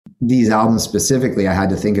these albums specifically, I had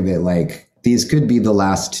to think of it like these could be the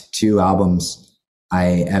last 2 albums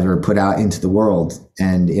I ever put out into the world.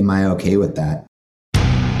 And am I okay with that?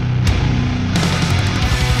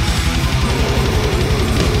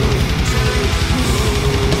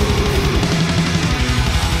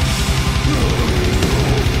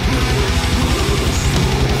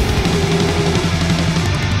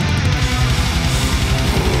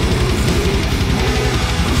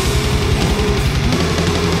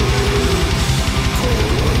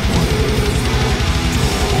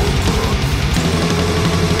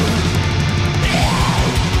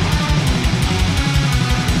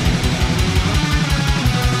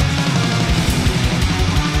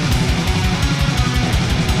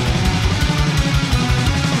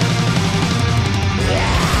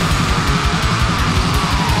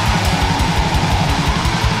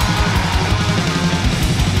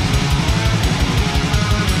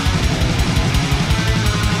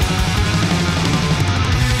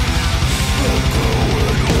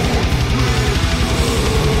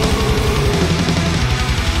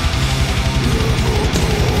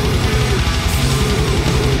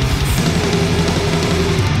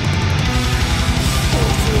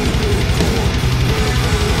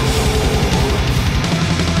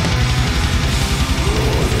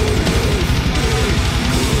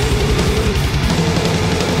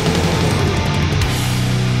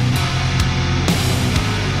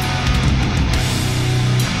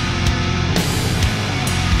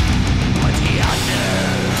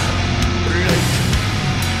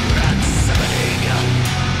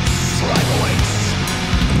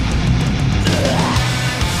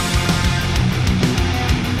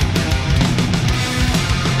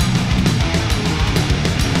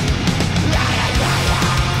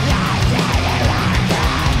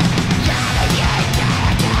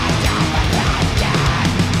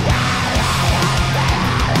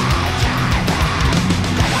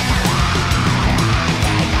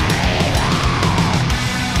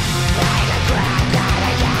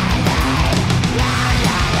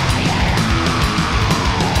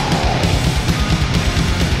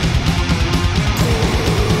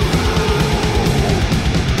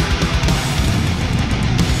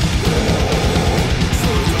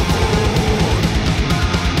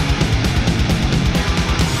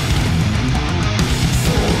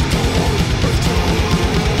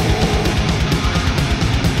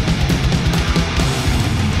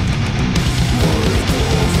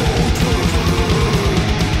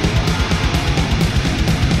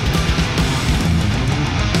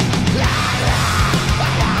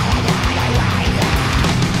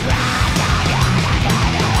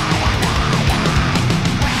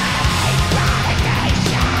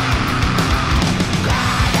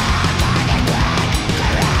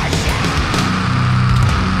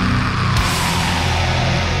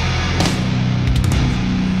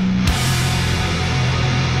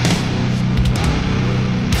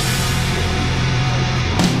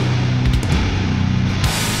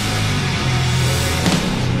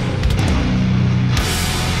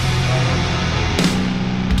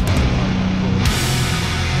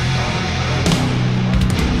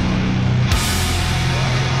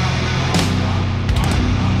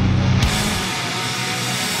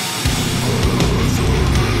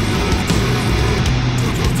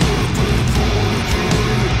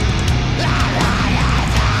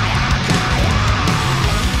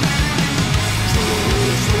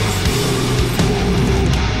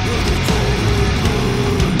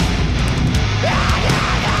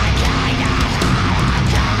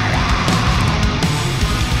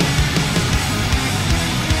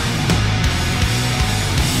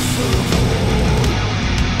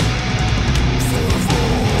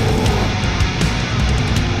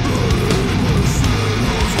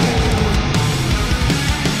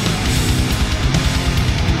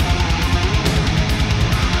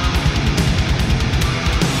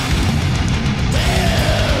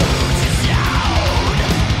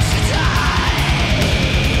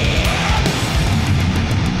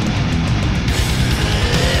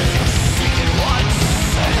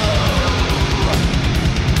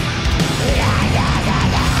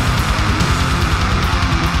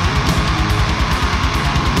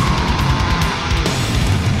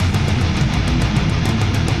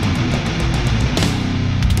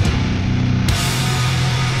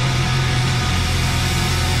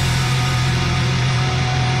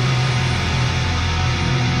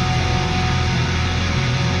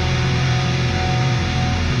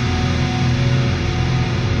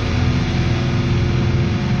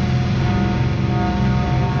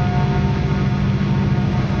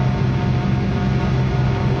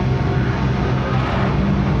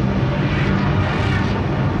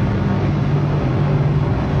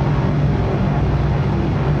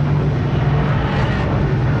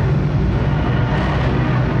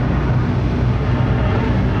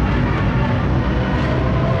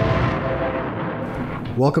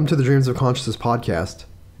 Welcome to the Dreams of Consciousness podcast.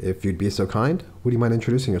 If you'd be so kind, would you mind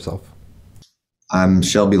introducing yourself? I'm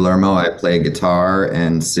Shelby Lermo. I play guitar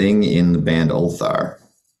and sing in the band Ulthar.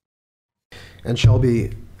 And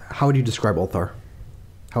Shelby, how would you describe Ulthar?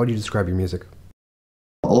 How would you describe your music?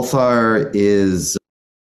 Ulthar is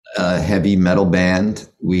a heavy metal band.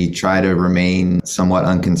 We try to remain somewhat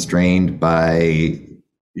unconstrained by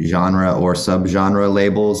genre or subgenre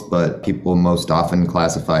labels, but people most often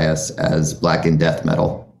classify us as black and death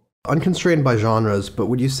metal. Unconstrained by genres, but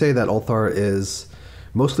would you say that Ulthar is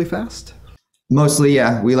mostly fast? Mostly,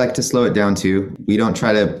 yeah. We like to slow it down too. We don't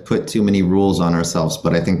try to put too many rules on ourselves,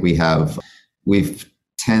 but I think we've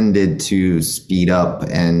tended to speed up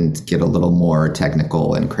and get a little more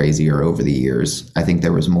technical and crazier over the years. I think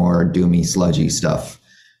there was more doomy, sludgy stuff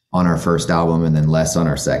on our first album and then less on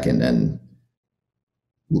our second and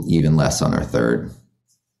even less on our third.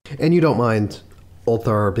 And you don't mind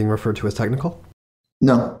Ulthar being referred to as technical?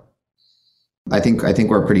 No. I think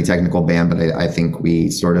we're a pretty technical band, but I think we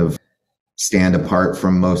sort of stand apart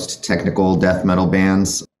from most technical death metal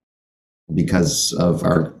bands because of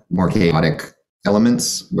our more chaotic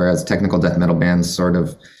elements, whereas technical death metal bands sort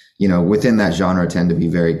of, within that genre tend to be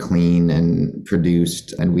very clean and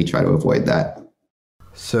produced, and we try to avoid that.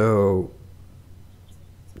 So,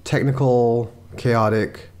 technical,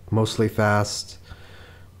 chaotic, mostly fast,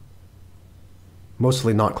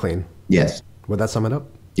 mostly not clean. Yes. Would that sum it up?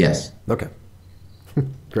 Yes. Okay.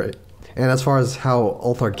 Great. And as far as how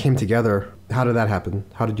Ulthar came together, how did that happen?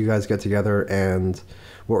 How did you guys get together, and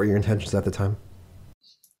what were your intentions at the time?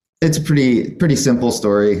 It's a pretty simple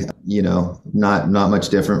story, not much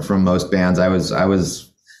different from most bands. I was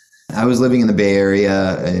living in the Bay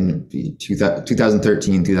Area in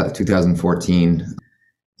 2013, 2014,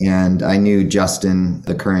 and I knew Justin,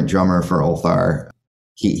 the current drummer for Ulthar.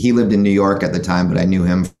 He lived in New York at the time, but I knew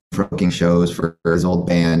him from booking shows for his old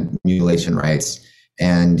band, Mutilation Rights.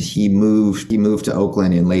 And he moved to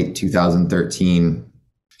Oakland in late 2013.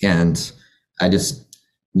 And I just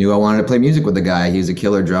knew I wanted to play music with the guy. He's a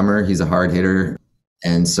killer drummer. He's a hard hitter.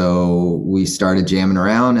 And so we started jamming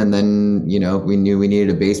around, and then, we knew we needed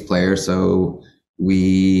a bass player. So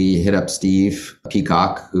we hit up Steve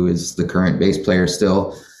Peacock, who is the current bass player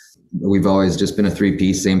still. We've always just been a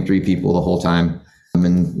three-piece, same three people the whole time.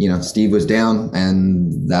 And, Steve was down,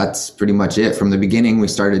 and that's pretty much it. From the beginning, we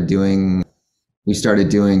started doing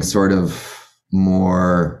sort of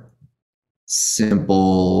more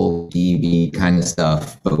simple DV kind of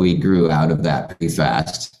stuff, but we grew out of that pretty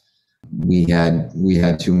fast. We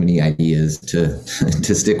had too many ideas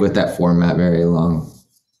to stick with that format very long.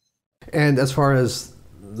 And as far as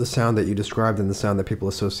the sound that you described and the sound that people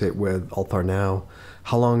associate with Ulthar now,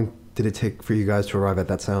 how long did it take for you guys to arrive at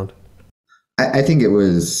that sound? I think it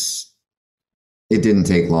didn't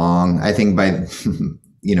take long. I think by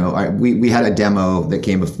we had a demo that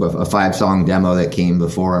came, a 5-song demo that came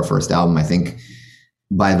before our first album. I think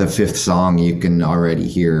by the 5th song, you can already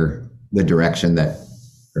hear the direction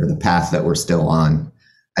or the path that we're still on.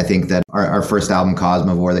 I think that our first album,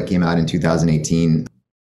 Cosmovore, that came out in 2018,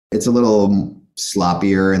 it's a little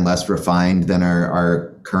sloppier and less refined than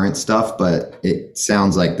our current stuff, but it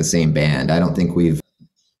sounds like the same band. I don't think we've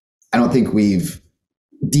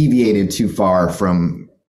deviated too far from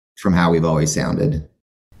how we've always sounded.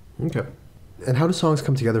 Okay. And how do songs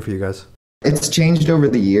come together for you guys? It's changed over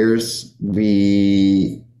the years.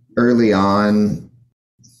 Early on,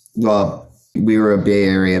 we were a Bay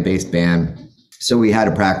Area based band, so we had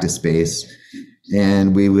a practice space,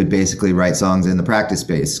 and we would basically write songs in the practice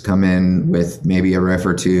space, come in with maybe a riff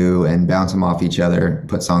or two and bounce them off each other,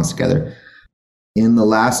 put songs together. In the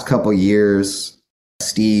last couple years,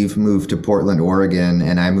 Steve moved to Portland, Oregon,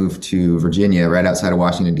 and I moved to Virginia, right outside of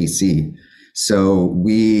Washington, D.C. So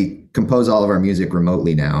we compose all of our music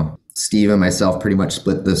remotely now. Steve and myself pretty much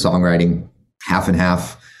split the songwriting half and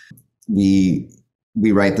half. We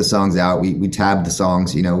write the songs out. We tab the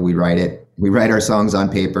songs, we write it. We write our songs on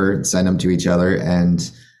paper, send them to each other,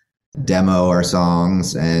 and demo our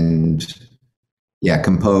songs and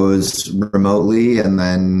compose remotely. And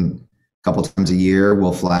then a couple times a year,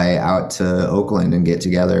 we'll fly out to Oakland and get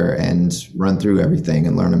together and run through everything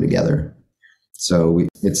and learn them together. So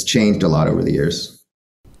it's changed a lot over the years.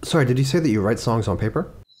 Sorry, did you say that you write songs on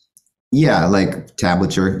paper? Yeah, like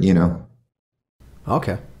tablature,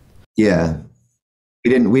 Okay. Yeah.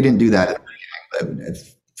 We didn't do that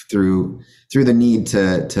through the need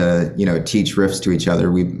to teach riffs to each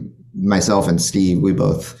other. Myself and Steve, we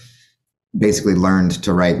both basically learned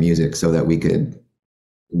to write music so that we could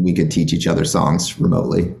teach each other songs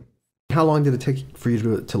remotely. How long did it take for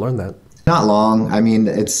you to learn that? Not long. I mean,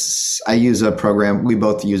 I use a program, we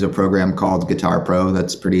both use a program called Guitar Pro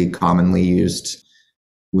that's pretty commonly used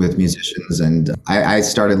with musicians. And I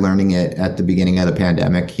started learning it at the beginning of the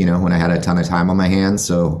pandemic, when I had a ton of time on my hands.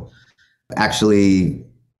 So actually,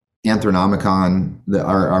 Anthronomicon,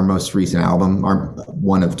 our most recent album,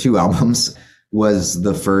 one of two albums, was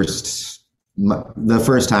the first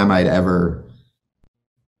time I'd ever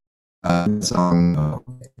song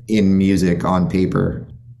in music on paper.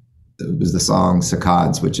 It was the song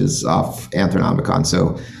Saccades, which is off Anthronomicon.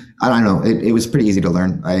 So I don't know. It was pretty easy to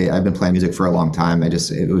learn. I've been playing music for a long time.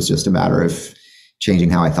 It was just a matter of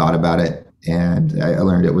changing how I thought about it. And I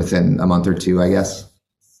learned it within a month or two, I guess.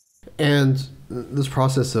 And this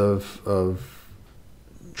process of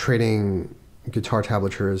trading guitar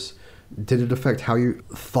tablatures, did it affect how you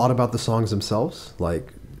thought about the songs themselves?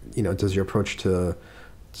 Like, does your approach to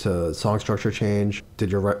song structure change?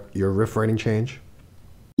 Did your riff writing change?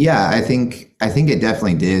 Yeah, I think it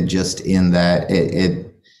definitely did, just in that it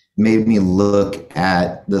made me look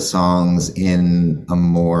at the songs in a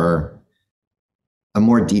more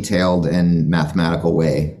detailed and mathematical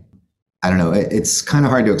way. I don't know. It's kind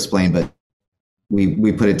of hard to explain, but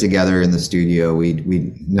we put it together in the studio.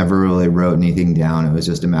 We never really wrote anything down. It was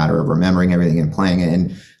just a matter of remembering everything and playing it.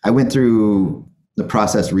 And I went through the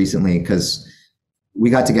process recently because we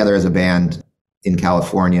got together as a band in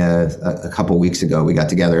California a couple weeks ago. We got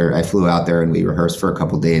together. I flew out there and we rehearsed for a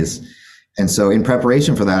couple days. And so in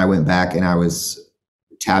preparation for that, I went back and I was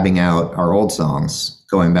tabbing out our old songs,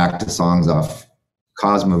 going back to songs off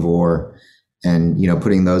Cosmivore and,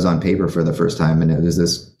 putting those on paper for the first time. And it was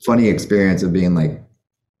this funny experience of being like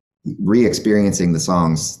re-experiencing the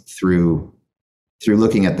songs through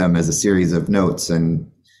looking at them as a series of notes and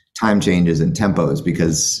time changes and tempos,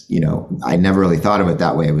 because, I never really thought of it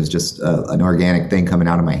that way. It was just an organic thing coming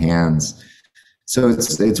out of my hands. So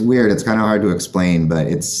it's weird. It's kind of hard to explain, but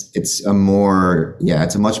it's a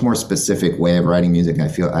much more specific way of writing music. I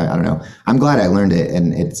feel, I don't know. I'm glad I learned it,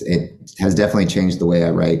 and it has definitely changed the way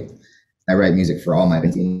I write music for all my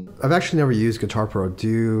team. I've actually never used Guitar Pro.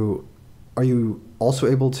 Are you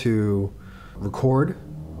also able to record,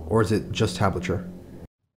 or is it just tablature?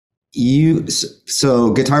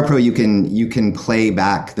 So Guitar Pro, you can play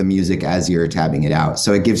back the music as you're tabbing it out.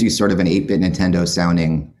 So it gives you sort of an 8-bit Nintendo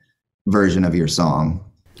sounding version of your song.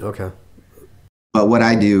 Okay. But what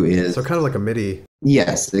I do is... So kind of like a MIDI.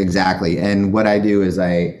 Yes, exactly. And what I do is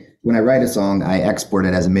when I write a song, I export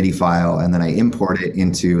it as a MIDI file, and then I import it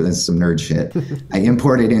into, this is some nerd shit, I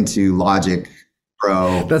import it into Logic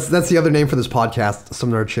Pro. That's the other name for this podcast,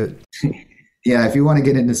 some nerd shit. Yeah, if you want to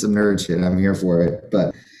get into some nerd shit, I'm here for it.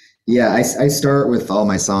 But yeah, I start with all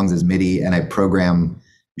my songs as MIDI, and I program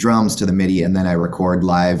drums to the MIDI, and then I record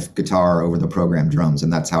live guitar over the programmed drums,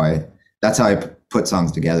 and that's how I put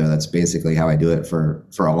songs together. That's basically how I do it for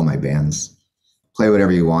all of my bands. Play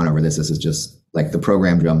whatever you want over this. This is just like the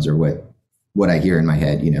programmed drums are what I hear in my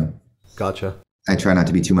head, Gotcha. I try not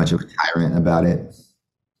to be too much of a tyrant about it.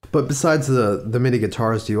 But besides the MIDI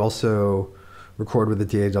guitars, do you also record with the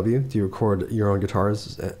DAW? Do you record your own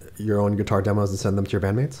guitars, your own guitar demos, and send them to your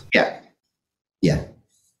bandmates? Yeah.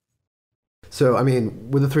 So, I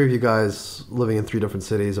mean, with the three of you guys living in 3 different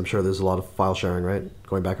cities, I'm sure there's a lot of file sharing, right?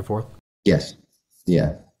 Going back and forth? Yes.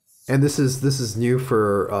 Yeah. And this is new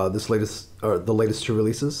for the latest 2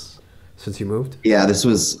 releases since you moved? Yeah, this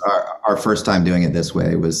was our first time doing it this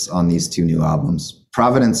way. It was on these 2 new albums.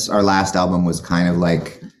 Providence, our last album, was kind of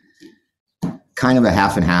a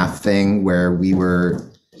half and half thing, where we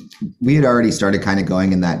had already started kind of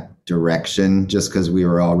going in that direction just because we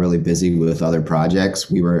were all really busy with other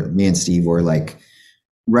projects. Me and Steve were like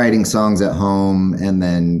writing songs at home,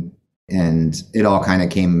 and it all kind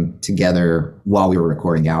of came together while we were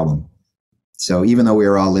recording the album. So even though we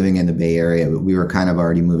were all living in the Bay Area, we were kind of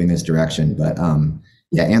already moving this direction. But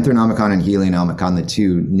yeah, Anthronomicon and Helionomicon, the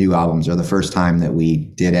 2 new albums, are the first time that we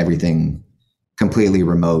did everything completely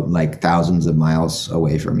remote, like thousands of miles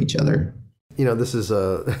away from each other. This is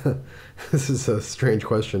a strange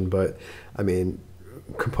question, but I mean,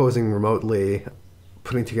 composing remotely,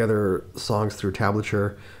 putting together songs through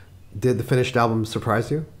tablature, did the finished album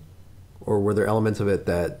surprise you? Or were there elements of it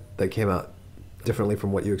that came out differently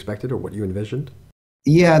from what you expected or what you envisioned?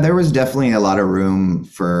 Yeah, there was definitely a lot of room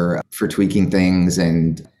for tweaking things,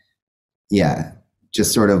 and yeah,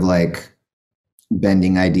 just sort of like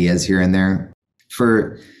bending ideas here and there.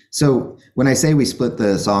 So when I say we split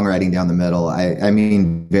the songwriting down the middle, I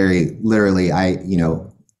mean very literally.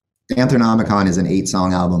 Anthronomicon is an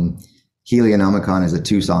 8-song album. Helionomicon is a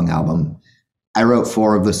 2-song album. I wrote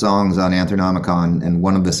 4 of the songs on Anthronomicon and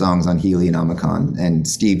 1 of the songs on Helionomicon, and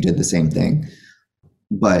Steve did the same thing.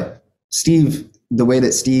 But Steve, the way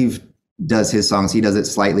that Steve does his songs, he does it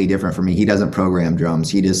slightly different from me. He doesn't program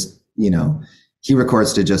drums. He just, he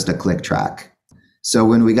records to just a click track. So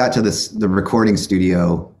when we got to the recording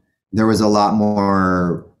studio, there was a lot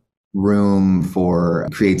more room for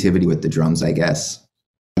creativity with the drums, I guess.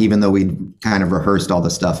 Even though we'd kind of rehearsed all the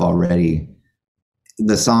stuff already,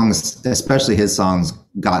 the songs, especially his songs,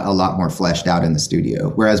 got a lot more fleshed out in the studio.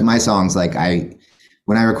 Whereas my songs, like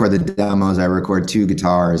when I record the demos, I record 2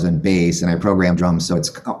 guitars and bass, and I program drums, so it's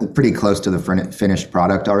pretty close to the finished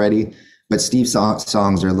product already. But Steve's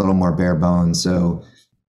songs are a little more bare bones, so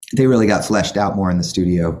they really got fleshed out more in the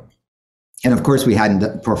studio. And of course, we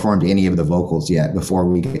hadn't performed any of the vocals yet before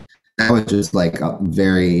that was just like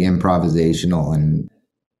very improvisational and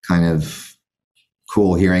kind of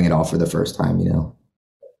cool hearing it all for the first time,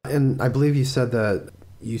 And I believe you said that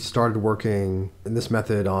you started working in this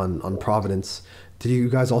method on Providence. Did you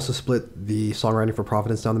guys also split the songwriting for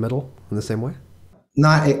Providence down the middle in the same way?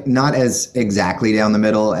 Not as exactly down the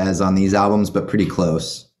middle as on these albums, but pretty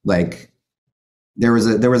close. Like there was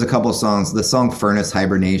a couple of songs. The song Furnace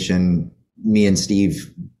Hibernation, me and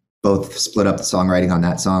Steve both split up the songwriting on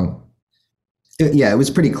that song. It was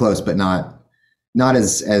pretty close, but not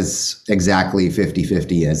as exactly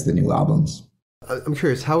 50-50 as the new albums. I'm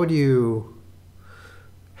curious, how would you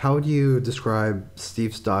describe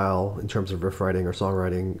Steve's style in terms of riff writing or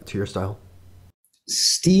songwriting to your style?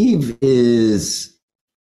 Steve is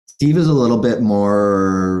a little bit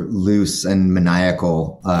more loose and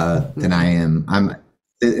maniacal than I am.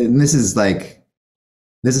 This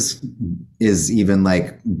is even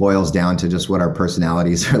like boils down to just what our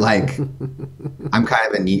personalities are like. I'm kind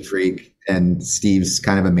of a neat freak, and Steve's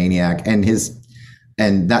kind of a maniac, and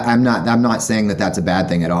I'm not saying that that's a bad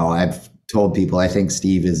thing at all. I've told people I think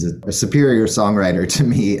Steve is a superior songwriter to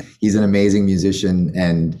me. He's an amazing musician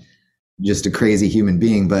and just a crazy human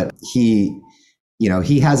being, but he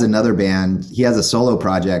has another band. He has a solo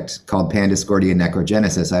project called Pandiscordia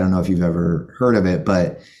Necrogenesis. I don't know if you've ever heard of it,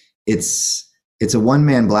 but it's a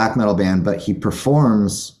one-man black metal band, but he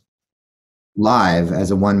performs live as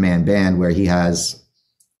a one-man band where he has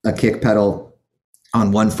a kick pedal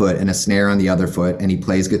on one foot and a snare on the other foot, and he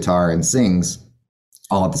plays guitar and sings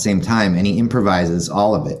all at the same time, and he improvises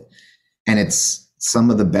all of it. And it's some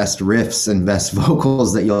of the best riffs and best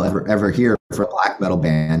vocals that you'll ever hear for a black metal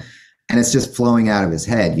band. And it's just flowing out of his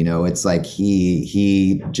head. It's like he's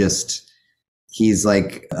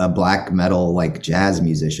like a black metal, like jazz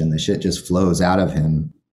musician. The shit just flows out of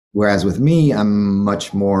him. Whereas with me, I'm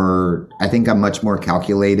much more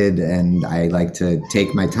calculated, and I like to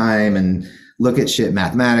take my time and look at shit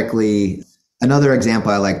mathematically. Another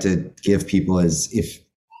example I like to give people is if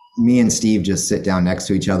me and Steve just sit down next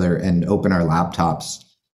to each other and open our laptops,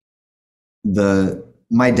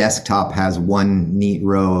 my desktop has one neat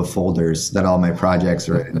row of folders that all my projects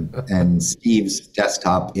are in, and Steve's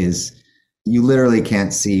desktop is, you literally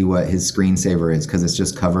can't see what his screensaver is because it's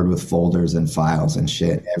just covered with folders and files and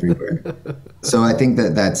shit everywhere. So I think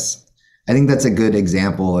that's a good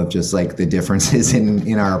example of just like the differences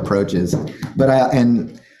in our approaches. But I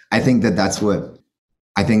think that's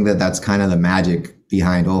kind of the magic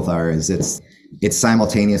behind Ulthar is it's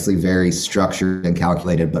simultaneously very structured and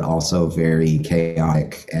calculated, but also very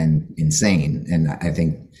chaotic and insane. And I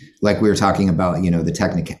think, like we were talking about,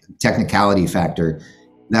 the technicality factor,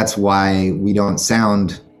 that's why we don't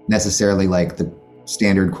sound necessarily like the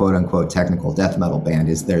standard quote unquote technical death metal band.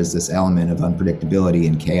 There's this element of unpredictability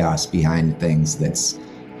and chaos behind things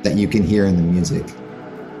that you can hear in the music.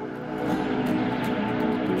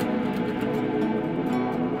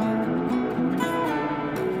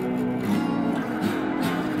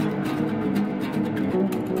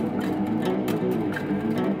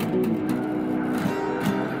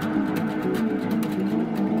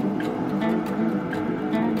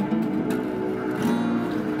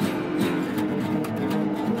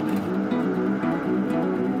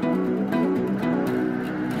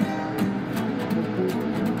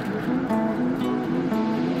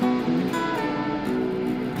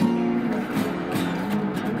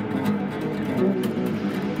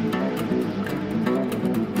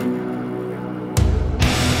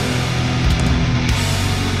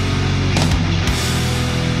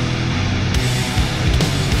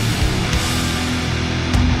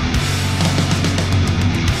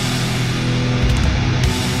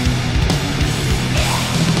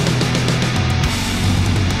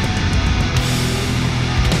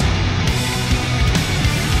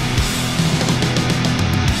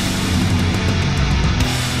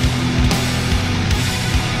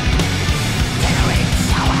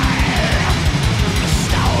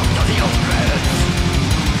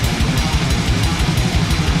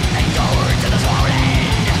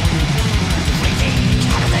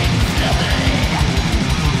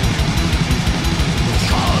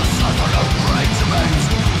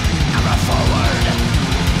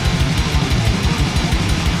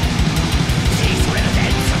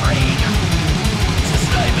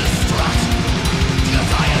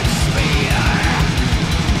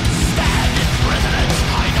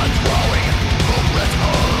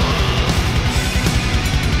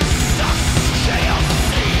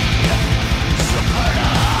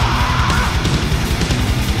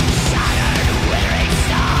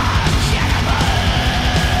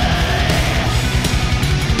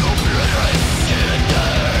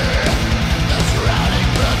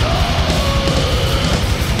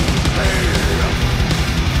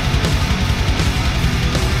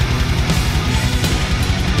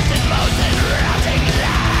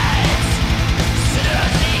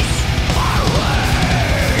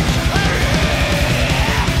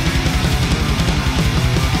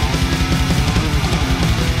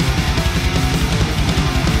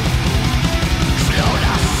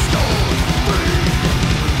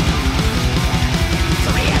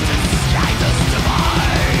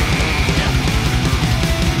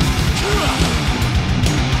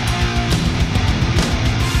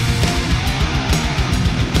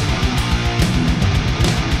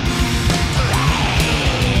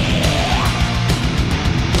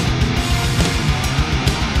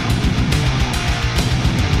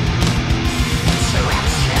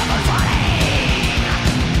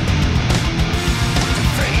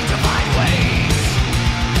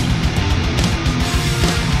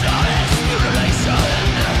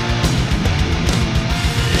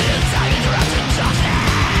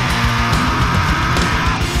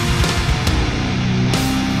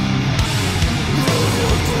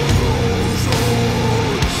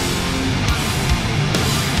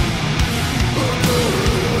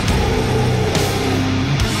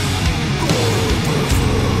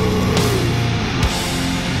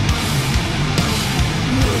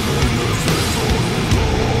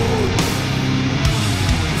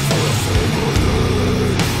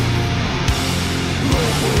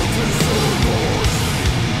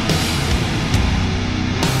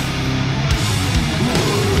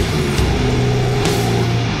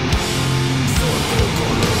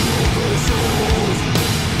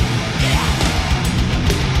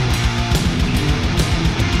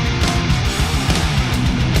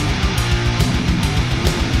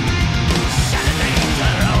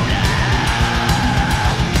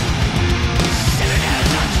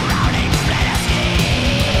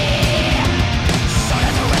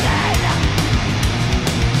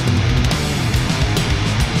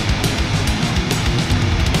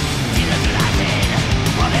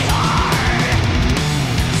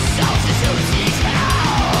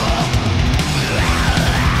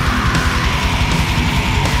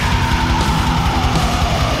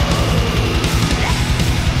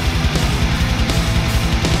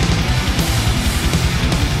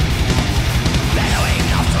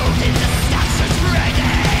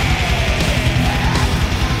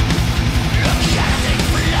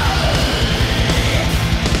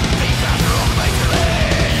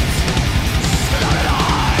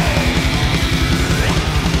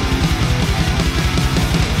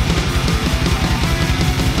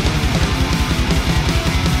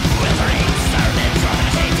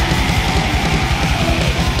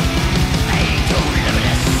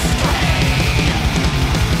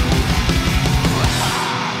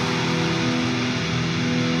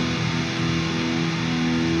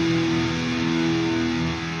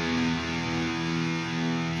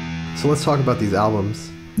 So let's talk about these albums.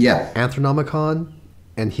 Yeah. Anthronomicon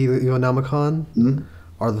and Helionomicon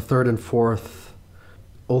are the third and fourth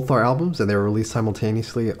Ulthar albums, and they were released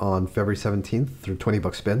simultaneously on February 17th through 20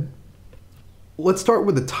 Buck Spin. Let's start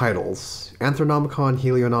with the titles. Anthronomicon,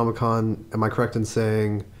 Helionomicon, am I correct in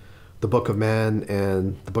saying The Book of Man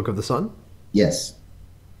and The Book of the Sun? Yes.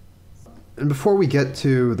 And before we get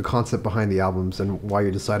to the concept behind the albums and why you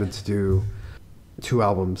decided to do 2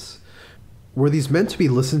 albums, were these meant to be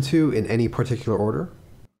listened to in any particular order?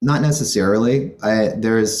 Not necessarily.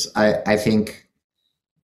 I think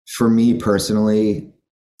for me personally,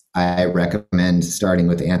 I recommend starting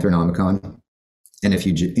with Anthronomicon. And if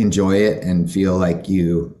you enjoy it and feel like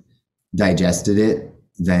you digested it,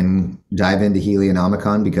 then dive into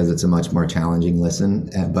Helionomicon, because it's a much more challenging listen,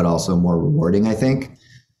 but also more rewarding, I think.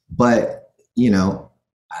 But, you know,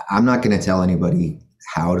 I'm not going to tell anybody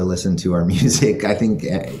how to listen to our music. I think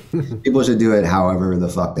people should do it however the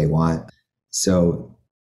fuck they want. So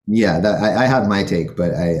yeah, I have my take,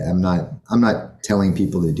 but I'm not telling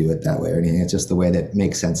people to do it that way or anything. It's just the way that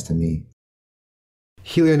makes sense to me.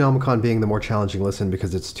 Helionomicon being the more challenging listen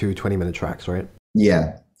because it's 2 20-minute tracks, right?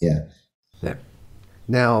 Yeah.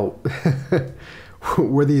 Now,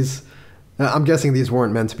 were these, I'm guessing these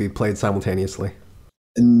weren't meant to be played simultaneously.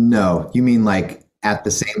 No, you mean like at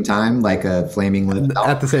the same time, like a Flaming Lips?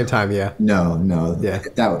 At the same time, yeah. No. Yeah.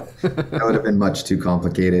 That would have been much too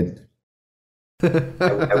complicated.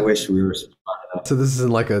 I wish we were smart enough. So this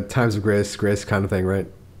isn't like a Times of Grace kind of thing, right?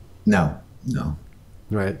 No.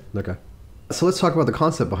 Right, okay. So let's talk about the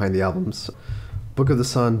concept behind the albums. Book of the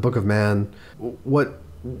Sun, Book of Man. What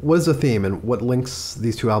is the theme and what links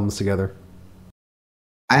these 2 albums together?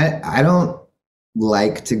 I don't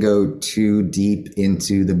like to go too deep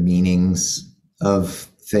into the meanings of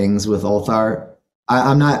things with Ulthar.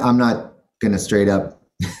 I'm not gonna straight up.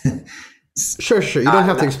 Sure. You don't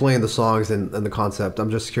have to explain the songs and the concept. I'm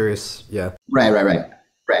just curious. Yeah. Right.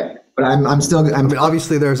 But I'm still. I mean,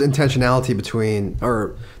 obviously, there's intentionality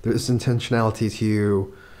to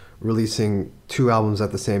you releasing 2 albums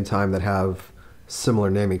at the same time that have similar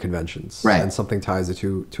naming conventions, right? And something ties the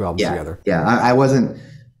two albums together. Yeah, I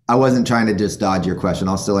wasn't trying to just dodge your question.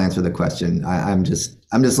 I'll still answer the question. I'm just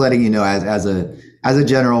letting you know as a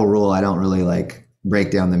general rule, I don't really like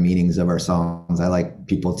break down the meanings of our songs. I like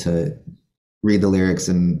people to read the lyrics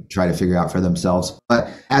and try to figure out for themselves. But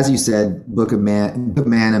as you said, Book of Man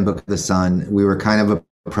and Book of the Sun, we were kind of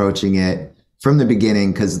approaching it from the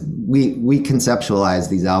beginning because we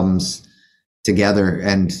conceptualized these albums together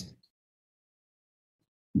and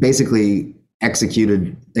basically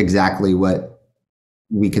executed exactly what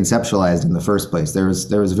we conceptualized in the first place. There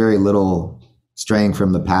was very little straying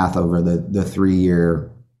from the path over the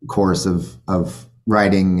 3-year course of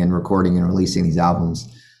writing and recording and releasing these albums.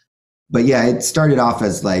 But yeah, it started off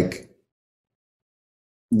as like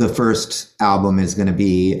the first album is going to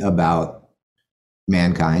be about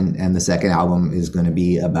mankind and the second album is going to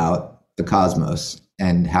be about the cosmos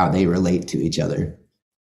and how they relate to each other.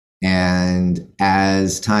 And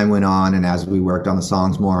as time went on and as we worked on the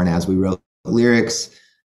songs more and as we wrote lyrics,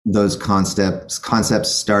 those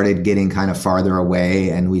concepts started getting kind of farther away,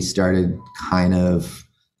 and we started kind of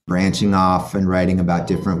branching off and writing about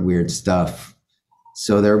different weird stuff.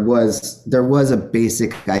 So there was a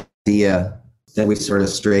basic idea that we sort of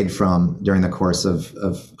strayed from during the course of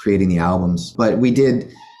creating the albums. But we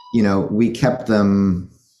did, we kept them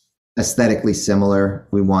aesthetically similar.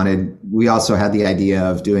 We also had the idea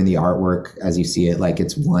of doing the artwork as you see it, like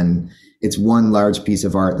it's one large piece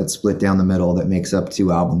of art that's split down the middle that makes up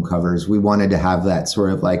 2 album covers. We wanted to have that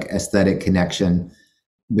sort of like aesthetic connection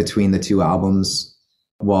between the 2 albums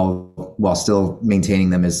while still maintaining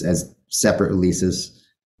them as separate releases.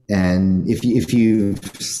 And if you've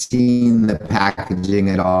seen the packaging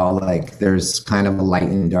at all, like there's kind of a light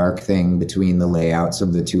and dark thing between the layouts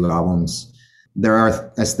of the 2 albums. There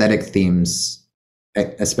are aesthetic themes,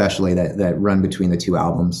 especially that run between the 2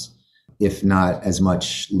 albums, if not as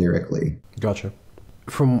much lyrically. Gotcha.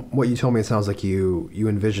 From what you told me, it sounds like you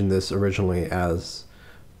envisioned this originally as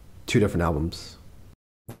 2 different albums.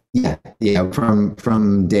 Yeah.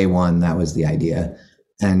 From day one, that was the idea.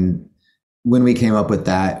 And when we came up with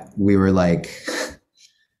that, we were like,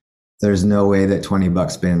 there's no way that 20 Buck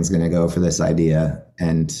Spin's going to go for this idea.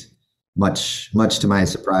 And much to my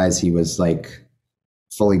surprise, he was like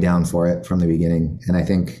fully down for it from the beginning. And I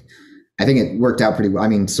think it worked out pretty well. I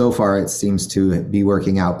mean, so far it seems to be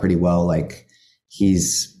working out pretty well. Like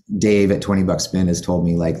Dave at 20 Buck Spin has told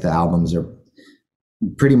me like the albums are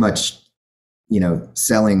pretty much,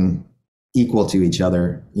 selling equal to each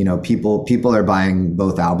other. People are buying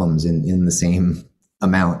both albums in the same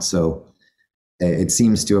amount. So it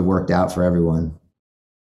seems to have worked out for everyone.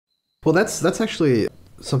 Well, that's actually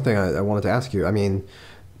something I wanted to ask you. I mean,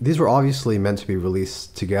 these were obviously meant to be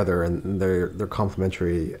released together, and they're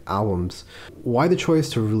complementary albums. Why the choice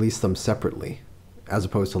to release them separately, as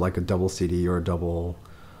opposed to like a double CD or a double?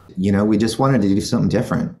 We just wanted to do something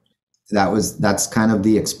different. That's kind of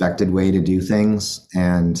the expected way to do things,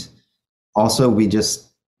 and also we just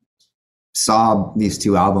saw these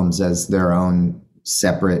two albums as their own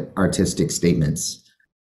separate artistic statements.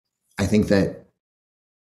 I think that,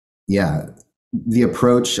 yeah, the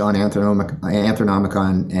approach on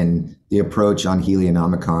Anthronomicon and the approach on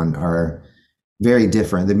Helionomicon are very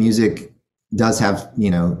different. The music does have,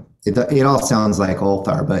 it all sounds like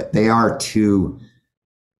Ulthar, but they are two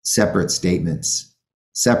separate statements,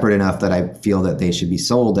 separate enough that I feel that they should be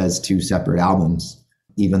sold as two separate albums,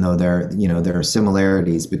 even though there are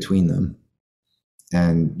similarities between them.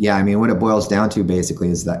 And yeah, I mean, what it boils down to basically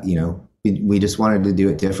is that, we just wanted to do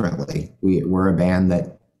it differently. We're a band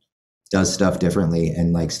that does stuff differently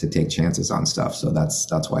and likes to take chances on stuff. So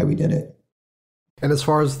that's why we did it. And as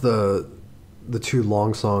far as the two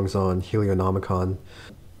long songs on Helionomicon,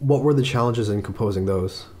 what were the challenges in composing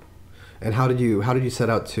those? And how did you set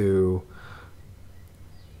out to,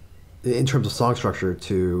 in terms of song structure,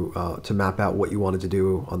 to map out what you wanted to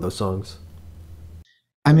do on those songs?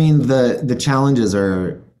 I mean, the challenges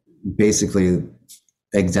are basically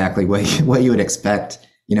exactly what you would expect.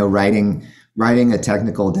 Writing a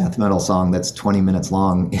technical death metal song that's 20 minutes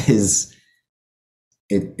long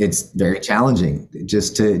it's very challenging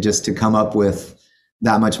just to come up with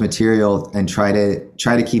that much material and try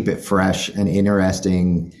to keep it fresh and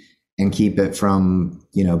interesting and keep it from,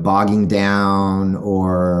 bogging down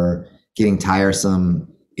or getting tiresome.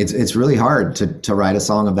 It's really hard to write a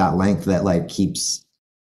song of that length that like keeps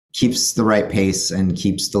the right pace and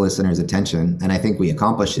keeps the listener's attention. And I think we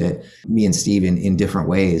accomplished it, me and Steve, in different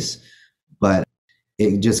ways. But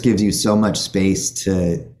it just gives you so much space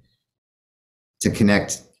to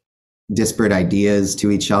connect disparate ideas to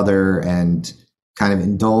each other and kind of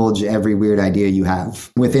indulge every weird idea you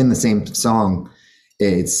have within the same song.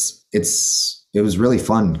 It was really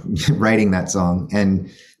fun writing that song.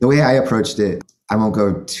 And the way I approached it, I won't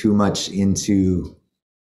go too much into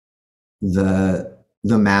the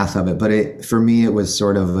math of it, but for me, it was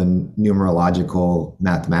sort of a numerological,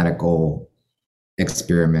 mathematical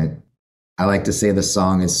experiment. I like to say the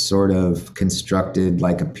song is sort of constructed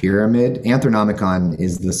like a pyramid. Anthronomicon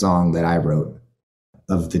is the song that I wrote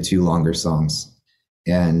of the two longer songs.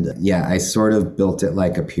 And yeah, I sort of built it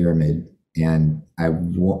like a pyramid. And I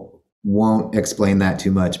won't explain that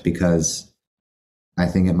too much because I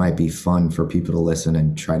think it might be fun for people to listen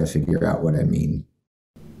and try to figure out what I mean.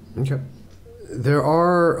 Okay. There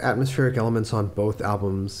are atmospheric elements on both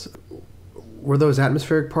albums. Were those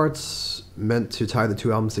atmospheric parts meant to tie the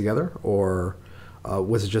two albums together, or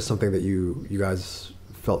was it just something that you guys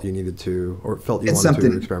felt you needed to, or felt you wanted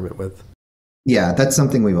to experiment with? Yeah, that's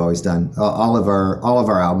something we've always done. All of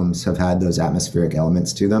our albums have had those atmospheric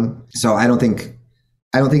elements to them. So I don't think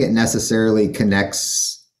it necessarily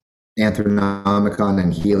connects Anthronomicon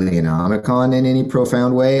and Helionomicon in any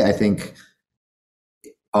profound way. I think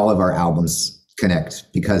all of our albums connect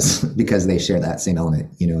because they share that same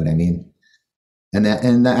element. You know what I mean? And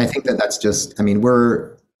I think that's just, I mean,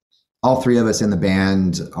 we're all three of us in the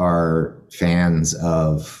band are fans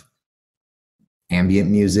of ambient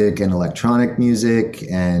music and electronic music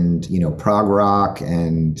and, prog rock.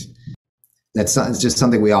 And it's just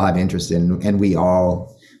something we all have interest in. And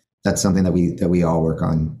that's something that we all work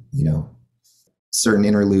on, certain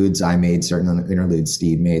interludes I made, certain interludes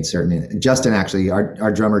Steve made, Justin actually,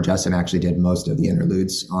 our drummer Justin actually did most of the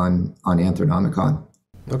interludes on Anthronomicon.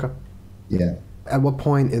 Okay. Yeah. At what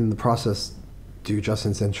point in the process do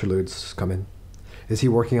Justin's interludes come in? Is he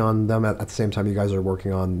working on them at the same time you guys are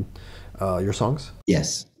working on your songs?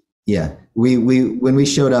 Yes. Yeah. We when we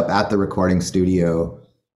showed up at the recording studio,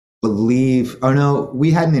 we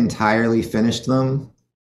hadn't entirely finished them.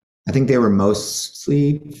 I think they were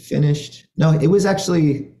mostly finished. No, it was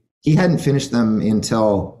actually, he hadn't finished them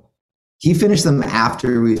he finished them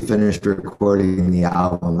after we finished recording the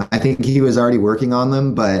album. I think he was already working on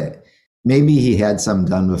them, but maybe he had some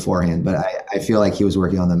done beforehand, but I feel like he was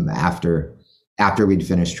working on them after we'd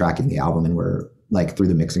finished tracking the album and we're like through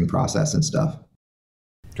the mixing process and stuff.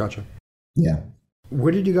 Gotcha. Yeah.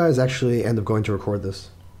 Where did you guys actually end up going to record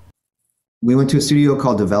this? We went to a studio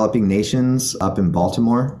called Developing Nations up in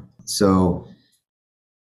Baltimore. So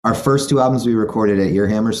our first two albums we recorded at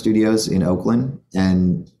Earhammer Studios in Oakland,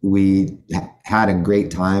 and we had a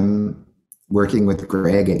great time working with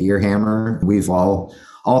Greg at Earhammer. We've all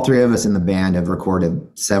all three of us in the band have recorded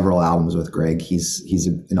several albums with Greg. He's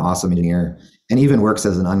an awesome engineer and even works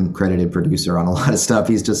as an uncredited producer on a lot of stuff.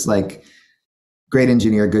 He's just like great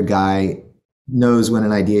engineer, good guy, knows when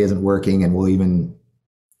an idea isn't working and will even,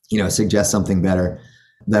 suggest something better.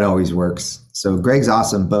 That always works. So Greg's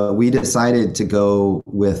awesome, but we decided to go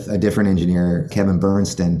with a different engineer, Kevin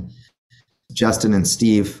Bernstein. Justin and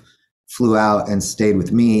Steve flew out and stayed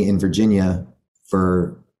with me in Virginia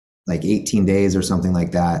for like 18 days or something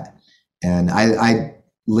like that. And I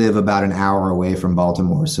live about an hour away from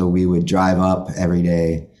Baltimore. So we would drive up every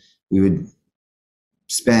day. We would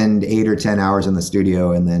spend 8 or 10 hours in the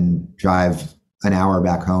studio and then drive an hour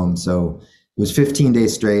back home. So it was 15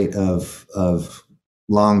 days straight of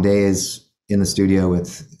long days in the studio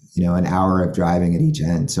with, an hour of driving at each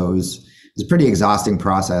end. So it was a pretty exhausting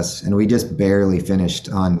process. And we just barely finished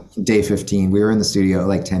on day 15. We were in the studio at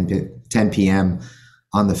like 10 p.m.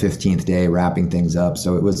 on the 15th day, wrapping things up.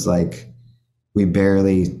 So it was like we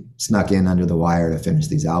barely snuck in under the wire to finish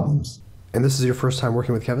these albums. And this is your first time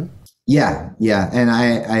working with Kevin? Yeah. And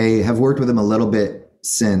I have worked with him a little bit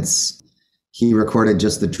since. He recorded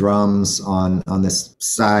just the drums on this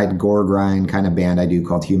side gore grind kind of band I do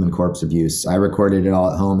called Human Corpse Abuse. I recorded it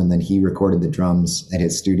all at home, and then he recorded the drums at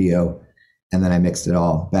his studio, and then I mixed it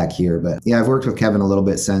all back here. But yeah, I've worked with Kevin a little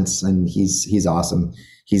bit since, and he's awesome.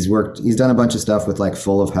 He's done a bunch of stuff with like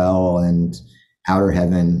Full of Hell and Outer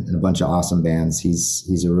Heaven and a bunch of awesome bands.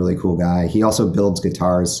 He's a really cool guy. He also builds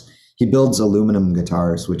guitars. He builds aluminum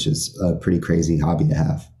guitars, which is a pretty crazy hobby to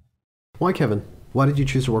have. Why Kevin? Why did you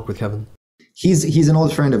choose to work with Kevin? He's an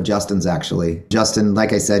old friend of Justin's, actually. Justin,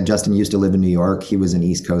 like I said, Justin used to live in New York. He was an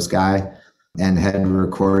East Coast guy and had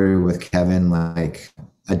recorded with Kevin like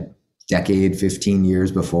a decade, 15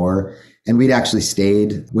 years before. And we'd actually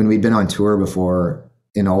stayed, when we'd been on tour before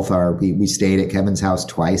in Ulthar, we stayed at Kevin's house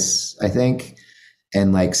twice, I think,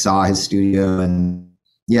 and like saw his studio. And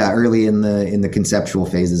yeah, early in the conceptual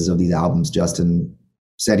phases of these albums, Justin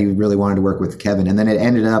said he really wanted to work with Kevin. And then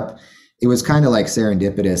it was kind of like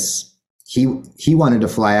serendipitous. He wanted to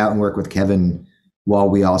fly out and work with Kevin while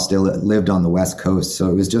we all still lived on the West Coast. So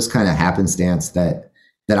it was just kind of happenstance that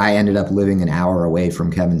I ended up living an hour away from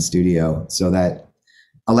Kevin's studio. So that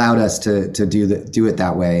allowed us to do it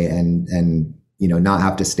that way and not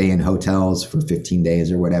have to stay in hotels for 15 days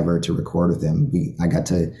or whatever to record with him. I got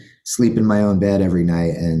to sleep in my own bed every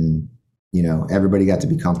night, and everybody got to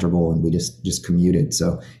be comfortable, and we just commuted.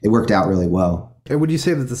 So it worked out really well. And would you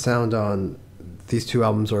say that the sound on these two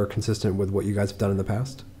albums are consistent with what you guys have done in the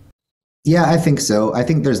past? Yeah, I think so. I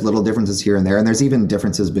think there's little differences here and there, and there's even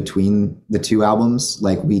differences between the two albums.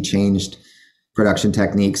 Like we changed production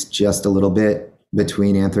techniques just a little bit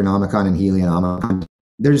between Anthronomicon and Helionomicon.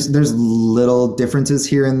 There's little differences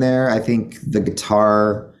here and there. I think the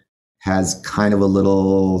guitar has kind of a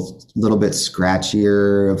little bit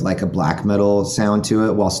scratchier of like a black metal sound to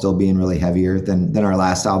it, while still being really heavier than our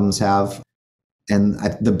last albums have. And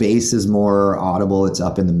the bass is more audible. It's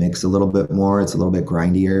up in the mix a little bit more. It's a little bit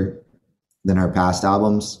grindier than our past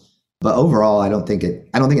albums. But overall, I don't think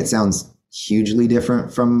it sounds hugely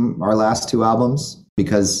different from our last two albums,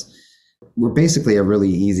 because we're basically a really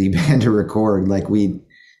easy band to record. Like we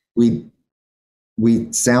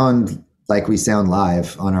sound like we sound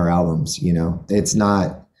live on our albums. There's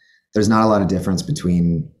not a lot of difference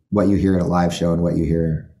between what you hear at a live show and what you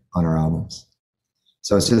hear on our albums.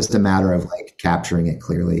 So it's just a matter of like capturing it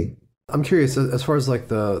clearly. I'm curious, as far as like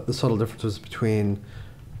the subtle differences between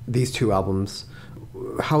these two albums,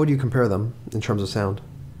 how would you compare them in terms of sound?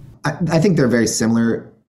 I think they're very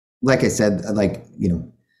similar. Like I said,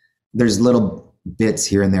 there's little bits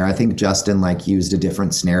here and there. I think Justin used a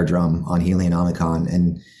different snare drum on Helionomicon,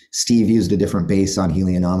 and Steve used a different bass on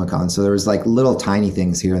Helionomicon. So there was like little tiny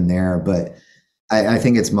things here and there, but I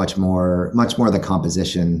think it's much more the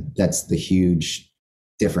composition that's the huge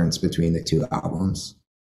difference between the two albums.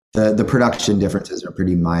 The production differences are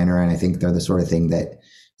pretty minor, and I think they're the sort of thing that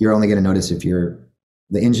you're only going to notice if you're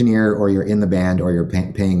the engineer or you're in the band or you're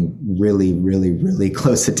paying really, really, really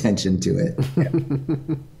close attention to it.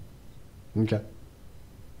 Yeah. Okay.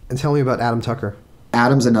 And tell me about Adam Tucker.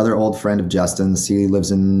 Adam's another old friend of Justin's. He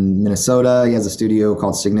lives in Minnesota. He has a studio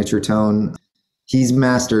called Signature Tone. He's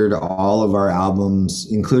mastered all of our albums,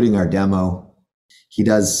 including our demo. He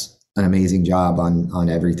does an amazing job on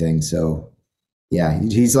everything. So yeah,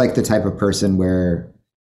 he's like the type of person where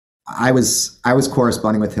I was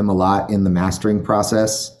corresponding with him a lot in the mastering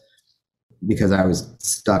process because I was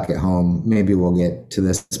stuck at home. Maybe we'll get to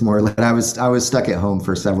this more later. I was stuck at home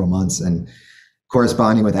for several months and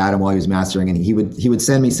corresponding with Adam while he was mastering, and he would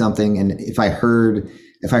send me something, and if I heard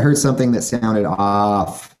something that sounded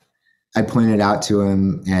off, I pointed out to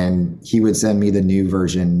him, and he would send me the new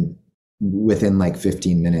version within like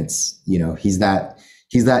 15 minutes. You know, he's that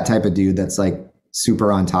type of dude that's like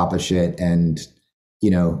super on top of shit, and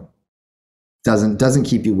you know, doesn't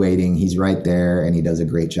keep you waiting. He's right there, and he does a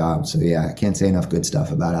great job. So yeah, I can't say enough good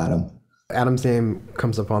stuff about Adam. Adam's name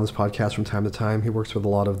comes up on this podcast from time to time. He works with a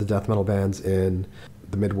lot of the death metal bands in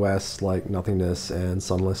the Midwest, like Nothingness and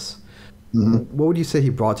Sunless. Mm-hmm. What would you say he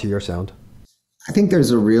brought to your sound? I think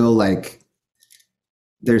there's a real like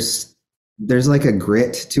there's like a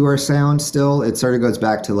grit to our sound still. It sort of goes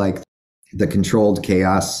back to like the controlled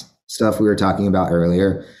chaos stuff we were talking about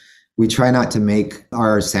earlier. We try not to make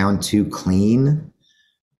our sound too clean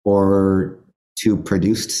or too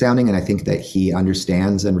produced sounding, and I think that he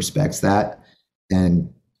understands and respects that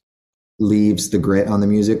and leaves the grit on the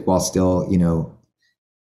music while still, you know,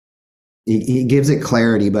 he gives it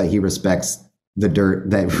clarity, but he respects the dirt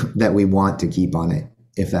that we want to keep on it,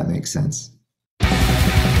 if that makes sense.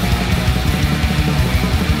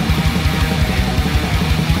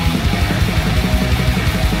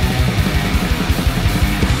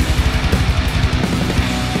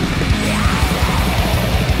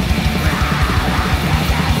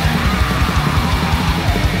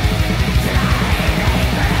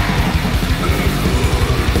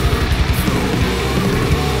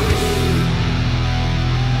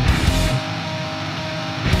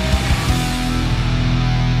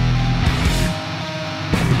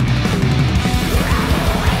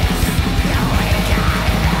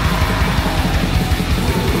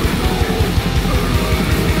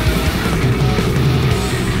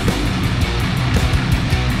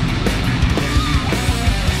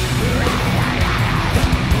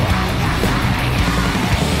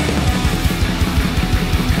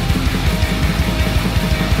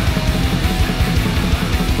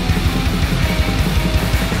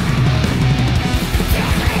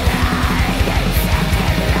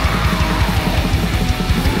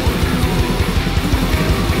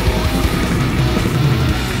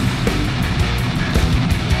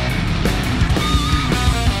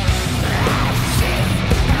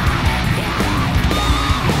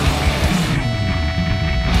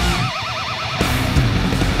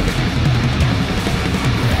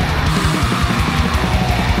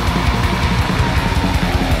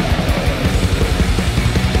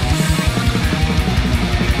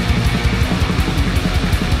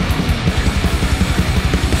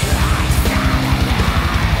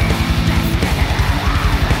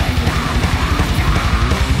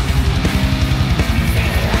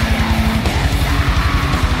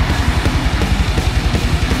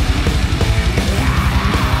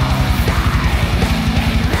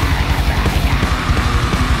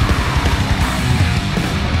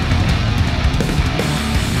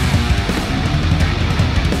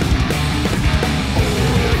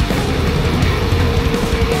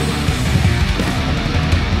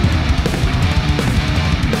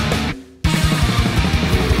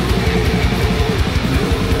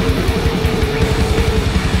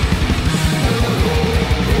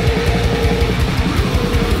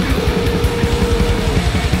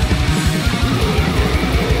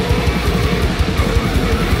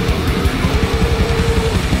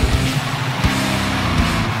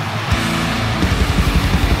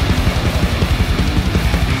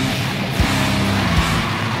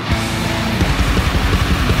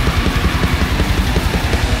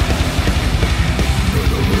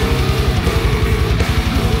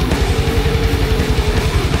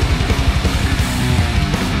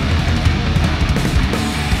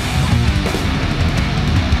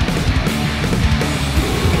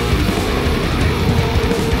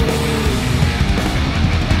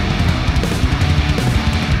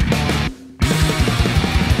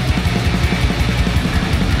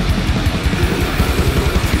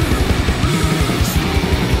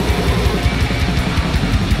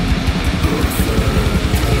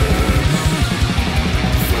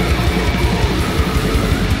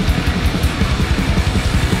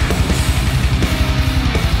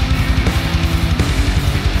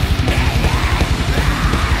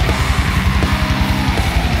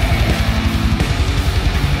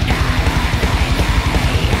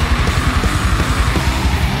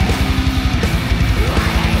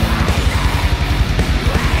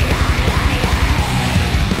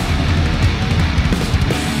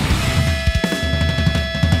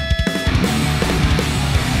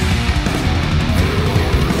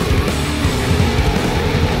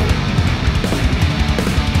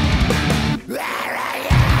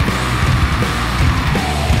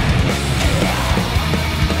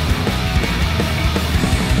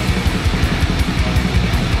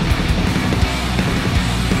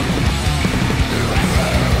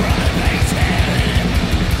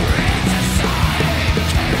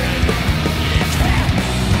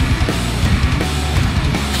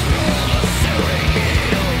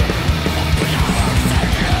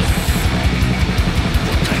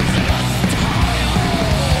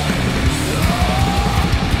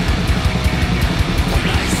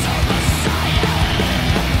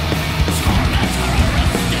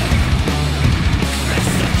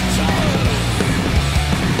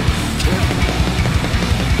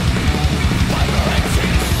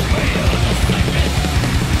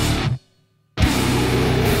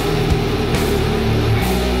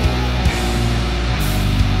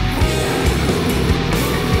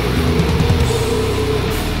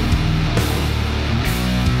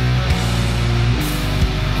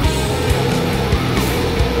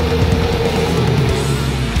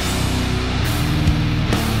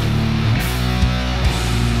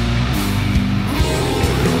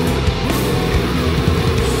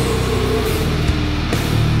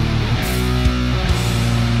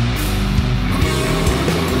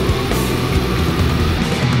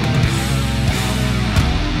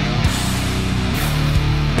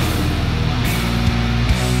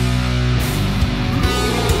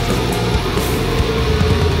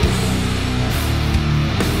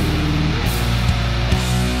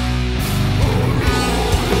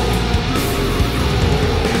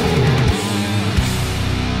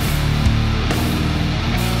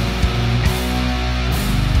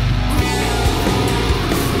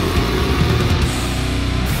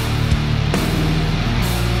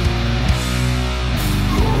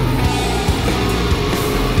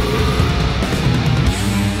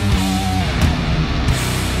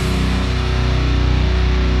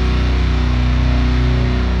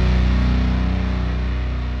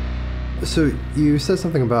 So you said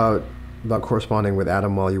something about corresponding with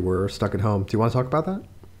Adam while you were stuck at home. Do you want to talk about that?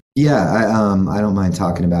 Yeah, I don't mind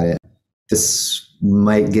talking about it. This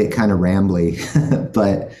might get kind of rambly,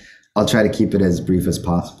 but I'll try to keep it as brief as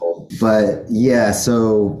possible. But yeah,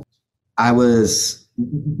 so I was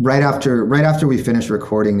right after we finished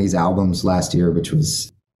recording these albums last year, which was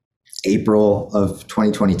April of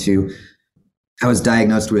 2022, I was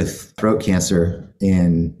diagnosed with throat cancer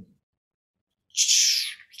in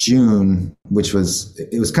June, which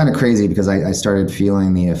was kind of crazy because I started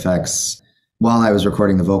feeling the effects while I was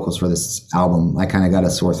recording the vocals for this album. I kind of got a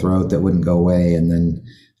sore throat that wouldn't go away. And then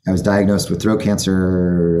I was diagnosed with throat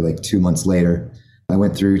cancer like 2 months later. I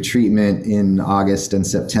went through treatment in August and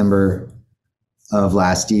September of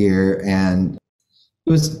last year, and it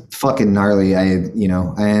was fucking gnarly. I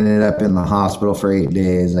ended up in the hospital for 8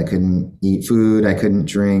 days. I couldn't eat food. I couldn't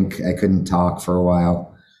drink. I couldn't talk for a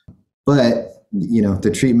while. But,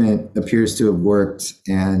 the treatment appears to have worked,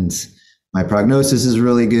 and my prognosis is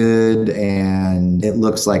really good, and it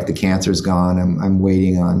looks like the cancer's gone. I'm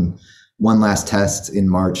waiting on one last test in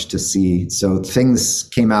March to see. So things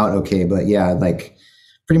came out okay, but yeah, like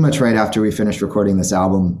pretty much right after we finished recording this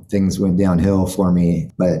album, things went downhill for me.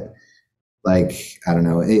 But like, I don't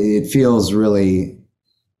know, it feels really,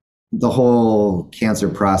 the whole cancer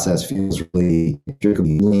process feels really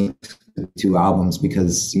linked to 2 albums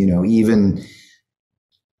because, even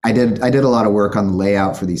I did a lot of work on the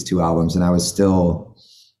layout for these 2 albums, and I was still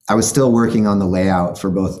working on the layout for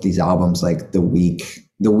both of these albums. Like the week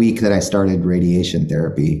that I started radiation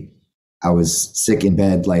therapy, I was sick in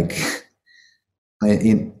bed, like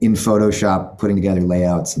in Photoshop, putting together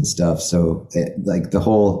layouts and stuff. So like the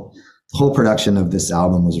whole production of this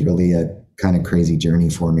album was really a kind of crazy journey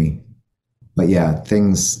for me. But yeah,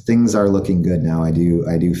 things are looking good now. I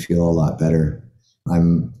do feel a lot better.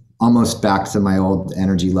 I'm almost back to my old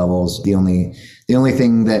energy levels. The only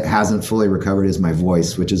thing that hasn't fully recovered is my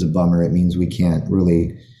voice, which is a bummer. It means we can't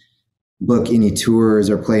really book any tours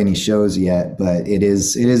or play any shows yet, but it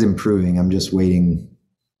is improving. I'm just waiting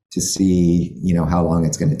to see, how long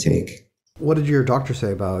it's going to take. What did your doctor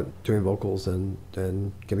say about doing vocals and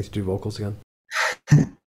getting to do vocals again?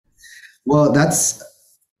 Well,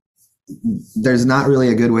 there's not really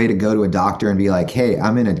a good way to go to a doctor and be like, hey,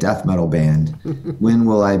 I'm in a death metal band. When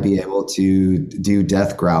will I be able to do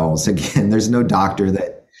death growls again? There's no doctor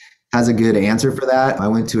that has a good answer for that. I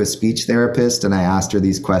went to a speech therapist and I asked her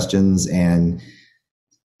these questions, and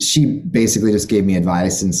she basically just gave me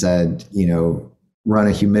advice and said, run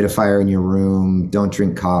a humidifier in your room. Don't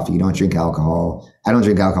drink coffee. Don't drink alcohol. I don't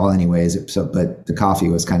drink alcohol anyways, but the coffee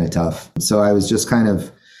was kind of tough. So I was just kind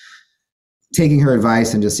of taking her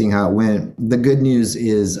advice and just seeing how it went. The good news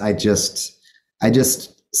is I just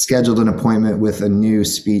scheduled an appointment with a new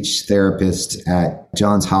speech therapist at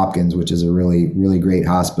Johns Hopkins, which is a really, really great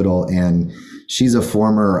hospital. And she's a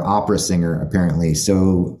former opera singer, apparently.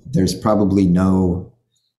 So there's probably no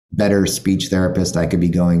better speech therapist I could be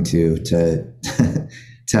going to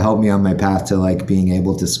help me on my path to like being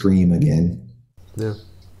able to scream again. Yeah.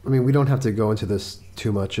 I mean, we don't have to go into this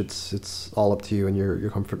too much. It's all up to you and your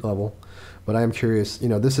comfort level. But I am curious,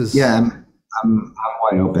 this is... Yeah, I'm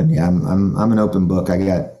wide open. Yeah, I'm an open book.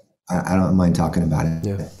 I don't mind talking about it.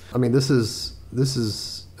 Yeah. I mean, this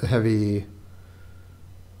is a heavy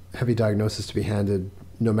diagnosis to be handed,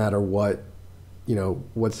 no matter what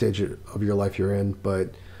stage of your life you're in.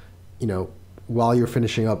 But, while you're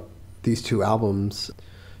finishing up these 2 albums,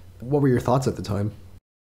 what were your thoughts at the time?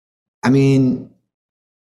 I mean,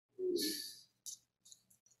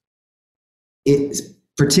 it's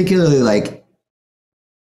particularly like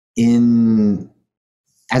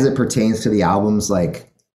as it pertains to the albums,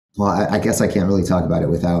 like, well, I guess I can't really talk about it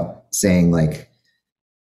without saying like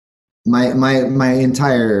my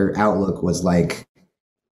entire outlook was like,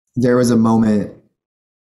 there was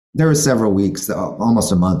several weeks,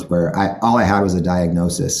 almost a month, where all I had was a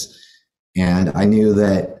diagnosis, and I knew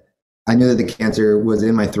that the cancer was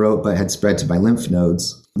in my throat but had spread to my lymph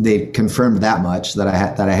nodes. They confirmed that much, that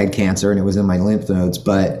I had cancer and it was in my lymph nodes,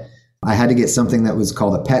 but I had to get something that was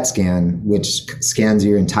called a PET scan, which scans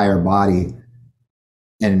your entire body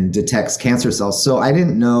and detects cancer cells. So I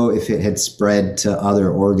didn't know if it had spread to other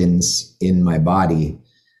organs in my body.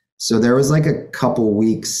 So there was like a couple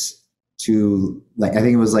weeks to, like, I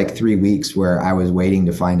think it was like 3 weeks where I was waiting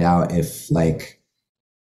to find out if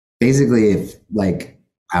if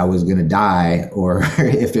I was going to die or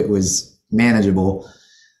if it was manageable.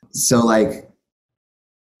 So like,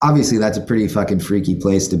 obviously that's a pretty fucking freaky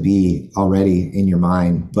place to be already in your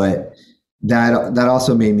mind. But that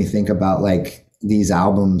also made me think about like these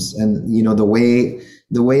albums and, the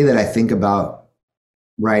way that I think about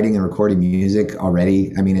writing and recording music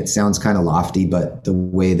already. I mean, it sounds kind of lofty, but the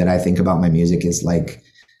way that I think about my music is like,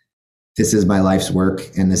 this is my life's work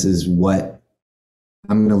and this is what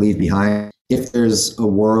I'm going to leave behind. If there's a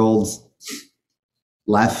world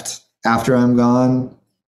left after I'm gone,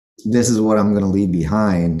 this is what I'm going to leave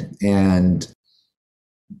behind. And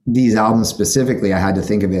these albums specifically, I had to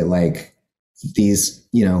think of it like these,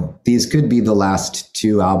 you know, these could be the last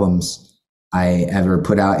 2 albums I ever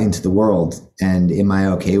put out into the world. And am I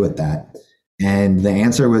okay with that? And the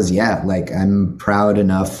answer was, yeah, like I'm proud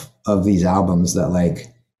enough of these albums that like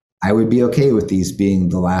I would be okay with these being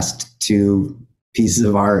the last 2 pieces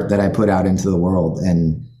of art that I put out into the world.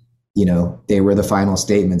 And, you know, they were the final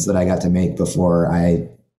statements that I got to make before I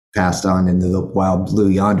passed on into the wild blue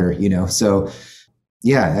yonder, you know? So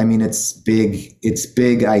yeah, I mean, it's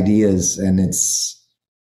big ideas and it's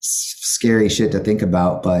scary shit to think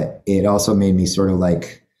about, but it also made me sort of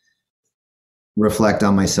like reflect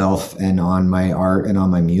on myself and on my art and on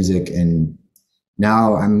my music. And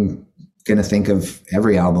now I'm going to think of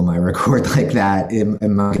every album I record like that. Am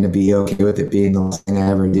I going to be okay with it being the last thing I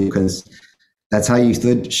ever do? Because that's how you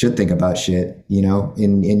should think about shit, you know,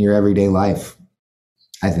 in your everyday life,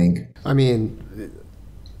 I think. I mean,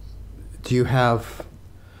 do you have,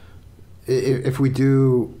 if we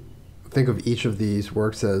do think of each of these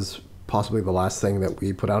works as possibly the last thing that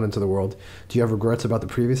we put out into the world, do you have regrets about the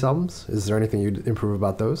previous albums? Is there anything you'd improve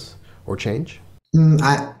about those or change?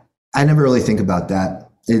 I never really think about that.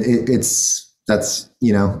 That's,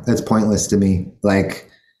 you know, that's pointless to me. Like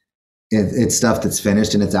it's stuff that's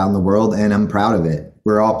finished and it's out in the world and I'm proud of it.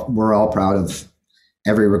 We're all proud of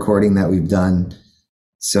every recording that we've done.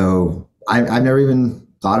 So I've never even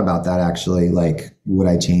thought about that actually. Like, would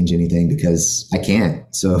I change anything? Because I can't.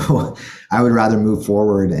 So I would rather move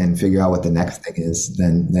forward and figure out what the next thing is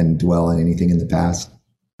than dwell on anything in the past.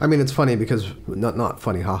 I mean, it's funny because not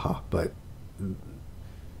funny, haha, but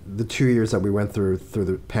the 2 years that we went through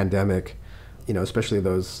the pandemic, you know, especially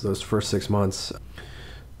those first 6 months,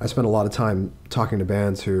 I spent a lot of time talking to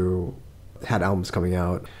bands who had albums coming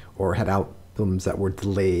out or had albums that were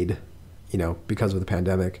delayed, you know, because of the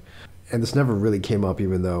pandemic. And this never really came up,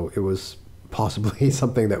 even though it was possibly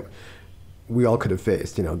something that we all could have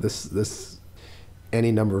faced. You know, this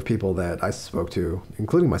any number of people that I spoke to,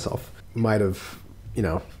 including myself, might have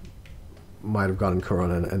gotten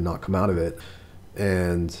corona and not come out of it.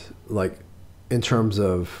 And like, in terms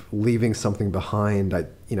of leaving something behind, I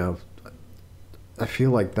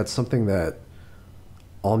feel like that's something that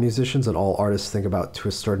all musicians and all artists think about to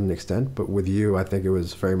a certain extent. But with you, I think it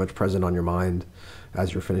was very much present on your mind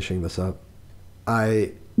as you're finishing this up.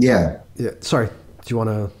 Yeah. Sorry. Do you want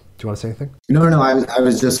to say anything? No. I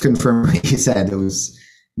was just confirming what you said. It was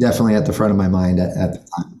definitely at the front of my mind at the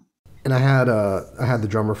time. And I had the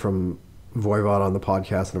drummer from Voivod on the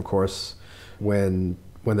podcast, and of course, when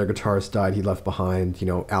their guitarist died, he left behind, you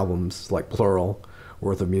know, albums like plural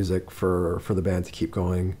worth of music for the band to keep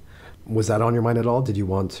going. Was that on your mind at all? Did you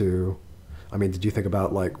want to? I mean, did you think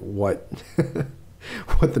about like what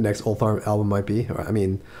what the next Ulthar album might be? I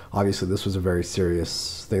mean, obviously this was a very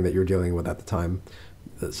serious thing that you were dealing with at the time,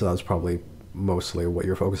 so that was probably mostly what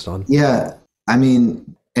you're focused on. Yeah, I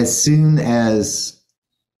mean, as soon as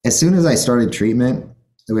I started treatment,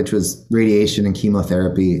 which was radiation and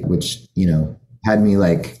chemotherapy, which, you know, had me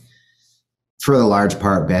like, for the large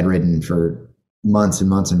part, bedridden for months and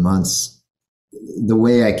months and months. The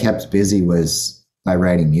way I kept busy was by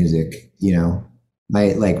writing music. You know,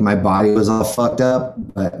 my body was all fucked up,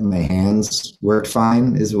 but my hands worked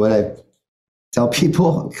fine, is what I tell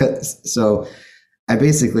people. So I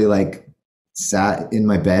basically like sat in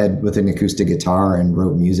my bed with an acoustic guitar and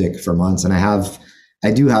wrote music for months. And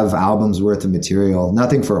I do have albums worth of material.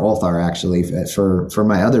 Nothing for Ulthar, actually. For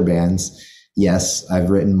my other bands, yes, I've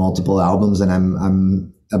written multiple albums, and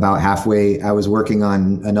I'm about halfway. I was working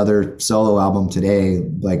on another solo album today,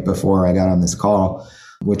 like before I got on this call,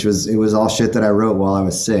 it was all shit that I wrote while I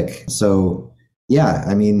was sick. So yeah,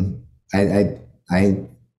 I mean, I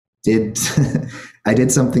did I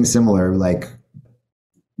did something similar. Like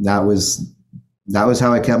that was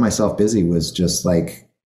how I kept myself busy, was just like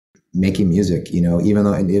making music, you know, even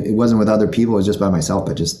though it wasn't with other people, it was just by myself,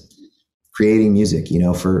 but just creating music, you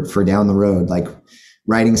know, for down the road, like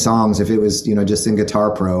writing songs. If it was, you know, just in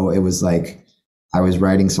Guitar Pro, it was like I was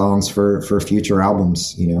writing songs for future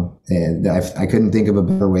albums, you know, and I couldn't think of a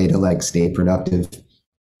better way to like stay productive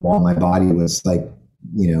while my body was like,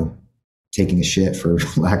 you know, taking a shit, for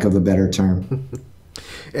lack of a better term.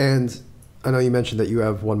 And I know you mentioned that you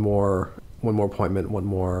have one more appointment, one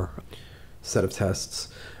more set of tests,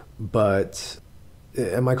 but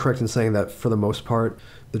am I correct in saying that for the most part,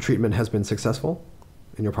 the treatment has been successful?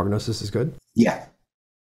 and your prognosis is good? Yeah.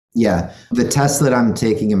 Yeah. The test that I'm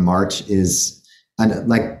taking in March is, and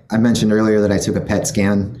like I mentioned earlier, that I took a PET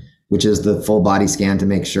scan, which is the full body scan to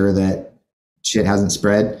make sure that shit hasn't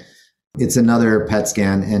spread. It's another PET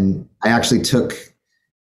scan. And I had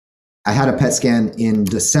a PET scan in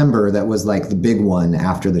December that was like the big one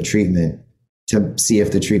after the treatment to see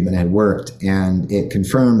if the treatment had worked. And it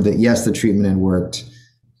confirmed that yes, the treatment had worked.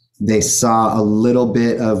 They saw a little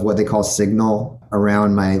bit of what they call signal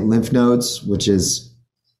around my lymph nodes, which is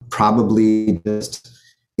probably just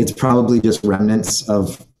remnants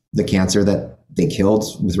of the cancer that they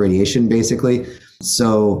killed with radiation, basically.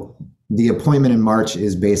 So the appointment in March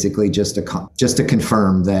is basically just to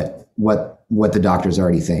confirm that what the doctors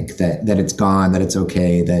already think, that it's gone, that it's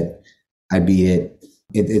okay, that I beat it.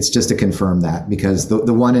 It's just to confirm that, because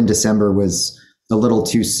the one in December was a little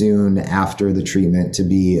too soon after the treatment to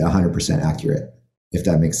be 100% accurate, if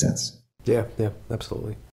that makes sense. Yeah,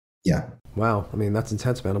 absolutely. Yeah. Wow. I mean, that's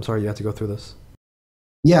intense, man. I'm sorry you had to go through this.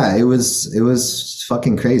 Yeah, it was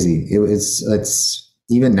fucking crazy. It's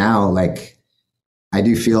even now, like, I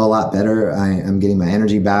do feel a lot better. I'm getting my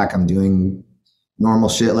energy back. I'm doing normal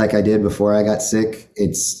shit like I did before I got sick.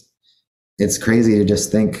 It's crazy to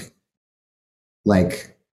just think,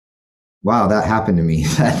 like, wow, that happened to me.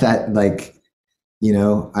 that like, you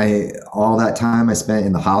know, all that time I spent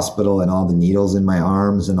in the hospital and all the needles in my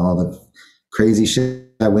arms and all the crazy shit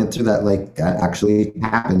I went through, that actually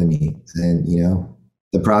happened to me. And, you know,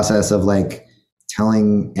 the process of like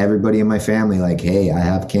telling everybody in my family, like, hey, I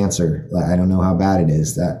have cancer. Like, I don't know how bad it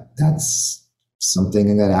is. That's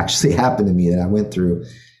something that actually happened to me, that I went through.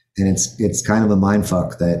 And it's kind of a mind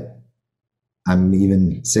fuck that I'm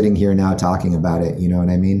even sitting here now talking about it. You know what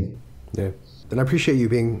I mean? Yeah. And I appreciate you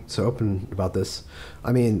being so open about this.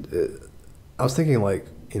 I mean, I was thinking, like,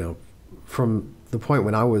 you know, from the point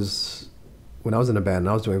when I was in a band and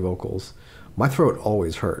I was doing vocals, my throat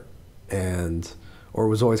always hurt, or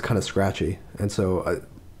was always kind of scratchy. And so,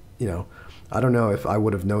 I don't know if I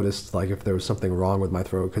would have noticed, like, if there was something wrong with my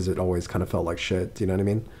throat, because it always kind of felt like shit. Do you know what I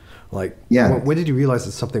mean? Like, yeah. When did you realize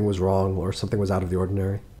that something was wrong or something was out of the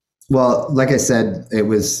ordinary? Well, like I said,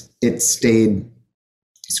 it stayed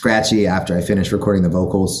scratchy after I finished recording the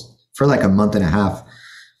vocals for like a month and a half.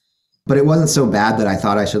 But it wasn't so bad that I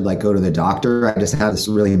thought I should like go to the doctor. I just had this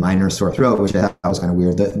really minor sore throat, which I thought was kind of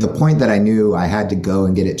weird. The point that I knew I had to go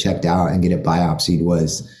and get it checked out and get it biopsied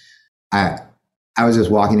was I was just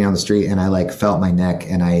walking down the street and I like felt my neck,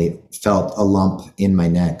 and I felt a lump in my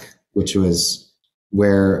neck, which was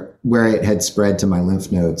where it had spread to my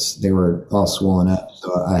lymph nodes. They were all swollen up.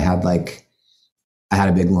 So I had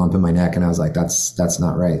a big lump in my neck, and I was like, that's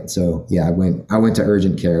not right. So yeah, I went to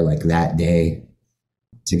urgent care like that day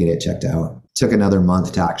to get it checked out. Took another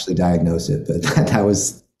month to actually diagnose it, but that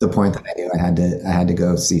was the point that I knew I had to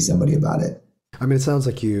go see somebody about it. I mean, it sounds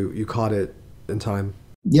like you caught it in time.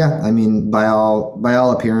 Yeah, I mean, by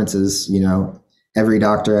all appearances, you know, every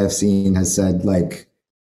doctor I've seen has said, like,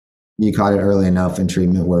 you caught it early enough and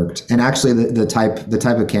treatment worked. And actually, the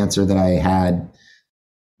type of cancer that I had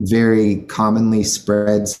very commonly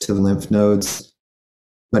spreads to the lymph nodes,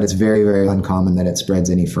 but it's very, very uncommon that it spreads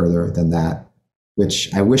any further than that,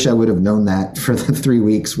 which I wish I would have known that for the 3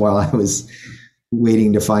 weeks while I was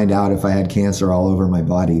waiting to find out if I had cancer all over my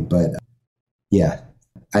body. But yeah,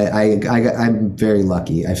 I'm very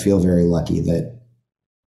lucky. I feel very lucky that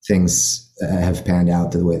things have panned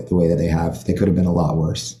out the way that they have. They could have been a lot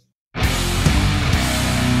worse.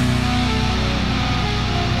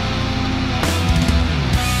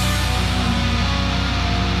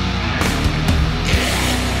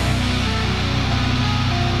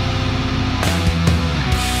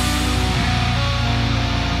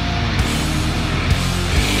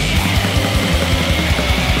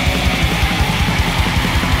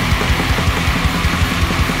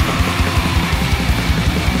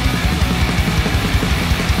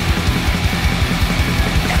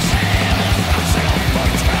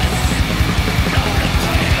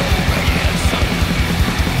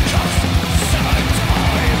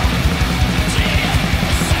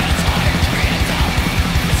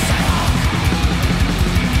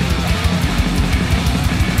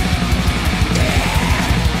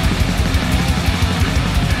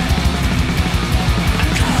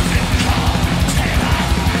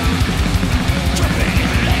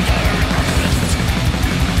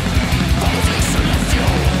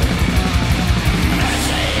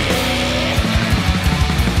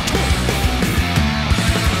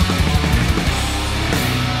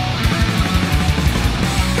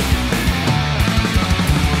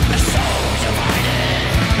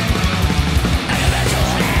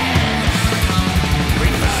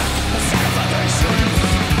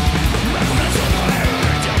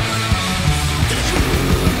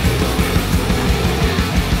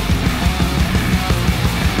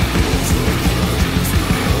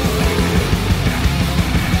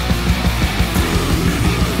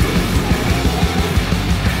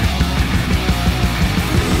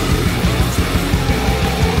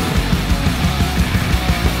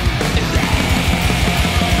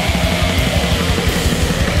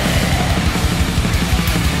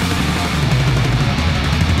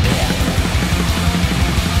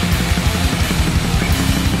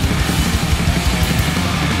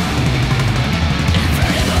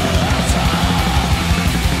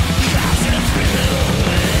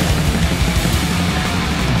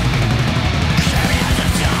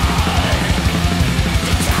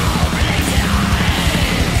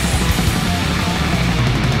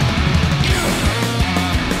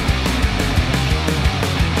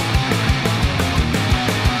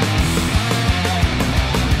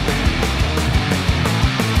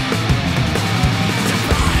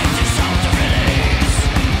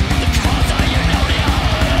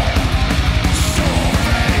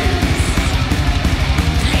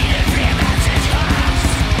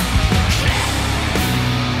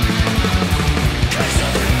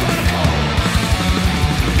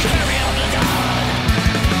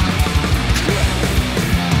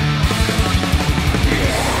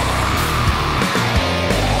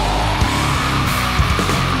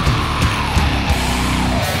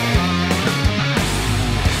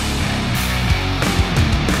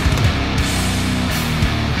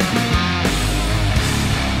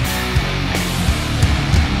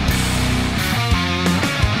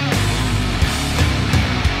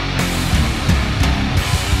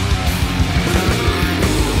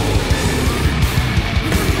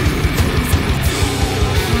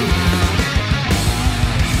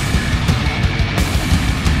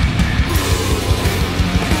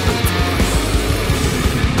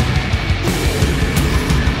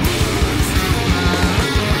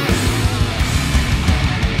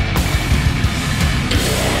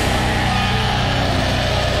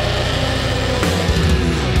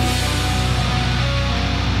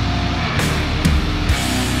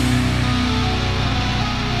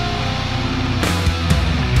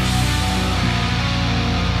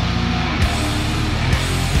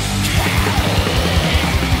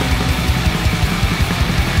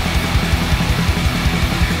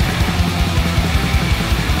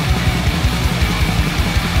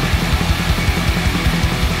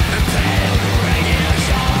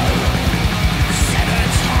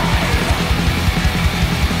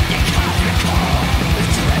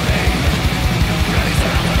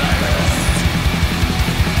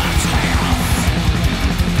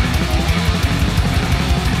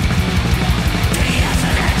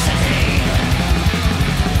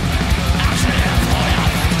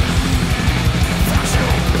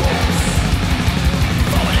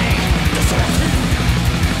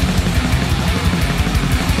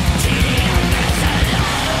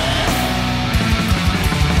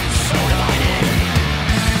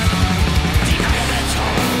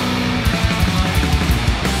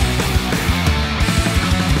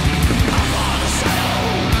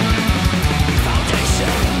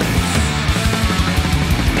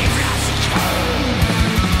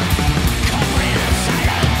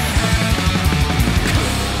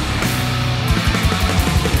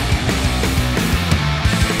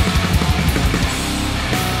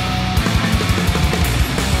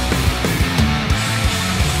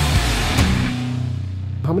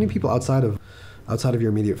 outside of your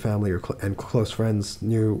immediate family and close friends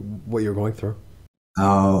knew what you're going through?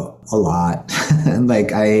 Oh, a lot.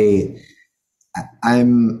 Like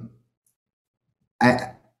I'm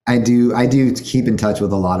I do keep in touch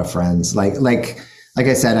with a lot of friends. Like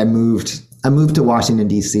I said, I moved to Washington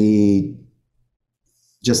D.C.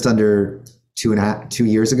 just under 2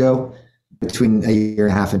 years ago, between a year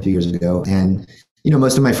and a half and 2 years ago, and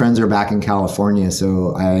most of my friends are back in California,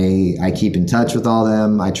 so I keep in touch with all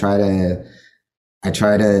them. I try to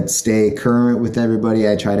stay current with everybody.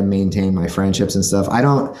 I try to maintain my friendships and stuff.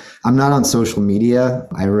 I'm not on social media.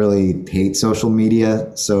 I really hate social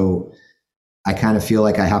media. So I kind of feel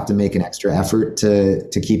like I have to make an extra effort to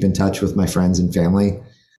keep in touch with my friends and family.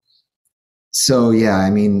 So yeah,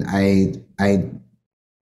 I mean, I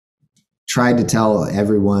tried to tell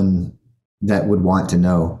everyone that would want to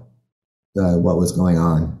know what was going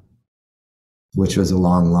on, which was a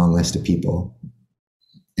long, long list of people.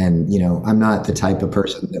 And, I'm not the type of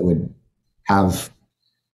person that would have,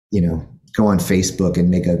 go on Facebook and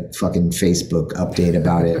make a fucking Facebook update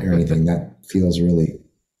about it or anything. That feels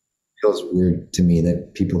weird to me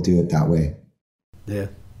that people do it that way. Yeah.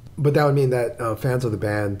 But that would mean that fans of the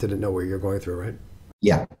band didn't know what you're going through, right?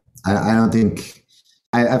 Yeah. I don't think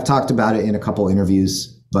I've talked about it in a couple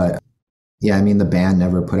interviews, but yeah, I mean, the band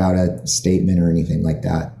never put out a statement or anything like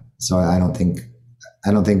that. So I don't think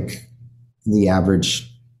the average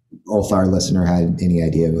Ulthar listener had any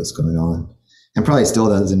idea what's going on, and probably still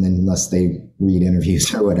doesn't unless they read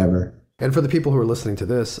interviews or whatever. And for the people who are listening to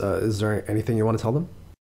this, is there anything you want to tell them?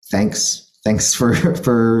 Thanks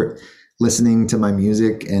for listening to my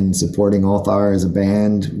music and supporting Ulthar as a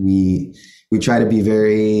band. We try to be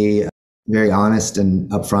very, very honest and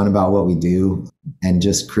upfront about what we do and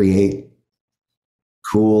just create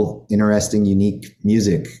cool, interesting, unique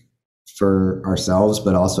music for ourselves,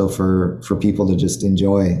 but also for people to just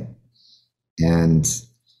enjoy. And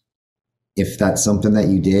if that's something that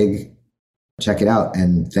you dig, check it out.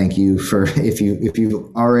 And thank you for if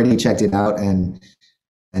you've already checked it out and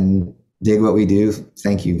dig what we do.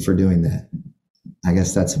 Thank you for doing that. I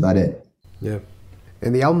guess that's about it. Yeah.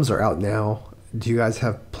 And the albums are out now. Do you guys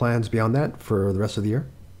have plans beyond that for the rest of the year?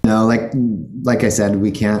 No, like I said,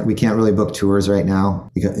 we can't really book tours right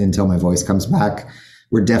now until my voice comes back.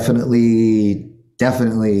 We're definitely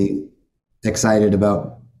excited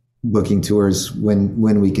about booking tours when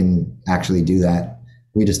we can actually do that.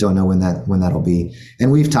 We just don't know when that'll be.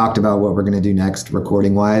 And we've talked about what we're going to do next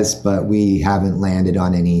recording wise, but we haven't landed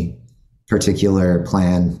on any particular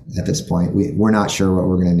plan at this point. We're not sure what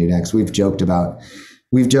we're going to do next. We've joked about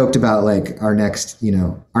like our next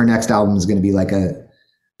album is going to be like a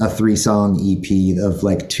 3-song EP of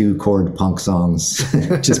like 2-chord punk songs,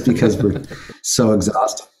 just because we're so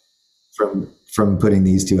exhausted from putting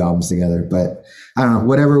these 2 albums together. But I don't know,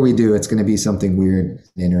 whatever we do, it's going to be something weird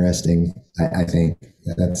and interesting. I think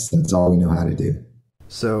that's all we know how to do.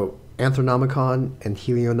 So Anthronomicon and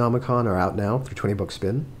Helionomicon are out now through 20 Buck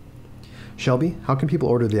Spin. Shelby, how can people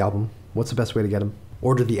order the album? What's the best way to get them?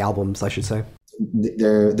 Order the albums, I should say.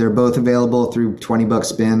 They're both available through 20 Buck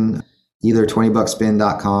Spin, either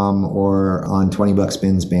 20buckspin.com or on 20 Buck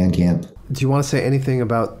Spin's Bandcamp. Do you want to say anything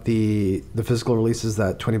about the physical releases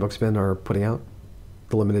that 20 Buck Spin are putting out?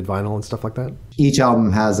 The limited vinyl and stuff like that? Each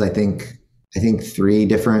album has, I think 3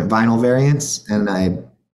 different vinyl variants, and I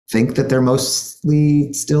think that they're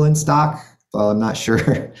mostly still in stock. Well, I'm not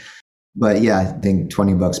sure. But yeah, I think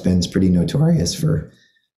 20 Buck Spin's pretty notorious for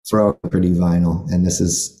pretty vinyl, and this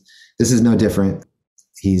is no different.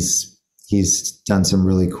 He's done some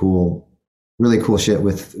really cool shit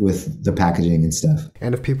with the packaging and stuff.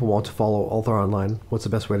 And if people want to follow Ulthar online, what's the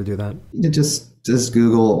best way to do that? Just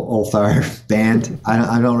Google Ulthar band.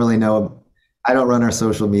 I don't really know. I don't run our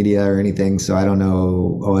social media or anything, so I don't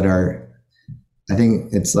know what I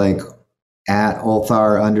think it's like at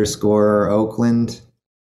Ulthar_Oakland,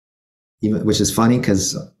 which is funny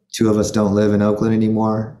because 2 of us don't live in Oakland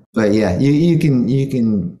anymore. But yeah, you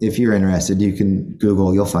can if you're interested, you can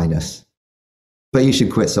Google, you'll find us. But you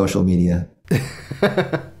should quit social media.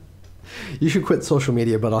 You should quit social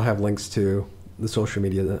media, but I'll have links to the social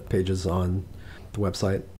media pages on the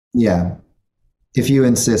website. Yeah. If you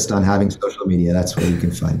insist on having social media, that's where you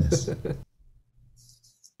can find us.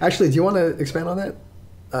 Actually, do you want to expand on that?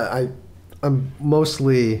 I'm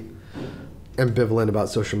mostly ambivalent about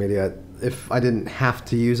social media. If I didn't have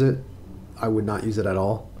to use it, I would not use it at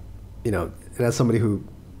all. And as somebody who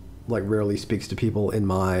like rarely speaks to people in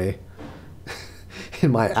my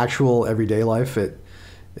actual everyday life,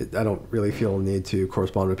 I don't really feel a need to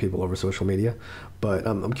correspond with people over social media. But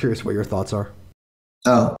I'm curious what your thoughts are.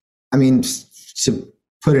 Oh, I mean, to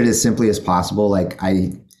put it as simply as possible, like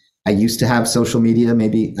I I used to have social media.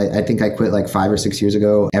 Maybe I think I quit like 5 or 6 years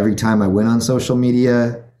ago. Every time I went on social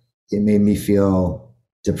media, it made me feel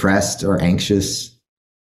depressed or anxious.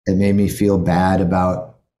 It made me feel bad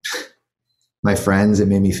about my friends. It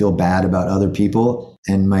made me feel bad about other people.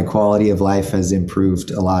 And my quality of life has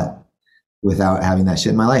improved a lot without having that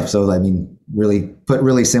shit in my life. So, I mean, really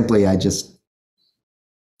simply,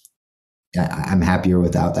 I'm happier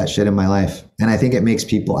without that shit in my life. And I think it makes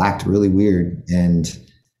people act really weird. And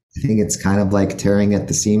I think it's kind of like tearing at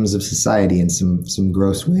the seams of society in some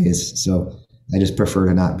gross ways. So I just prefer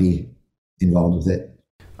to not be involved with it.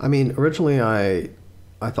 I mean, originally I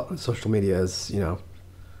thought of social media as, you know,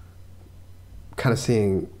 kind of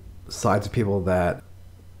seeing sides of people that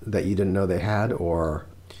you didn't know they had, or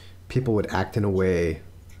people would act in a way,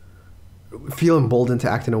 feel emboldened to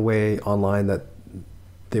act in a way online that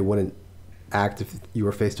they wouldn't act if you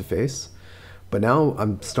were face to face. But now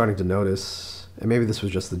I'm starting to notice, and maybe this was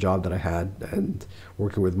just the job that I had and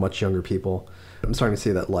working with much younger people, I'm starting to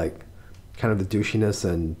see that, like, kind of the douchiness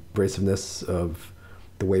and abrasiveness of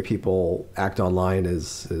the way people act online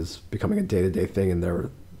is becoming a day-to-day thing in their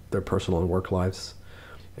personal and work lives.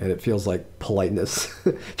 And it feels like politeness,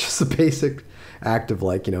 just a basic act of,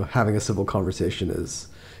 like, you know, having a civil conversation is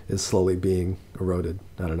slowly being eroded.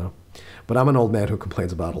 I don't know. But I'm an old man who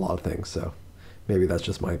complains about a lot of things, so maybe that's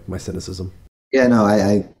just my cynicism. Yeah, no,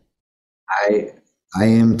 I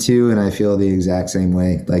am too, and I feel the exact same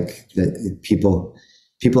way. Like, that people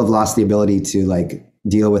have lost the ability to, like,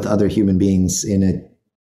 deal with other human beings in a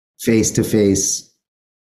face-to-face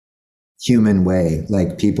human way.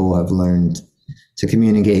 Like, people have learned to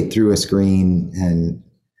communicate through a screen, and,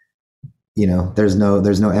 you know, there's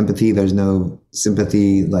no empathy, there's no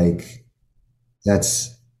sympathy. Like,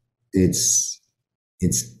 it's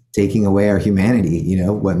taking away our humanity, you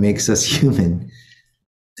know, what makes us human.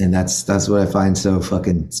 And that's what I find so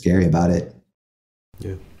fucking scary about it.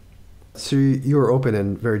 Yeah. So you were open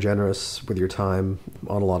and very generous with your time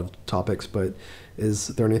on a lot of topics, but is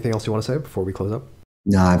there anything else you want to say before we close up?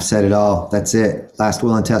 No, I've said it all. That's it. Last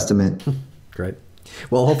will and testament. Great.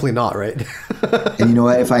 Well, hopefully not, right? And you know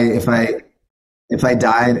what? If I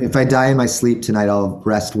die in my sleep tonight, I'll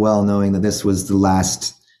rest well knowing that this was the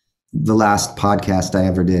last podcast I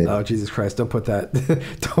ever did. Oh, Jesus Christ. Don't put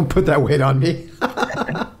that weight on me.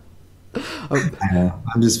 I know.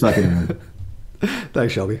 I'm just fucking around.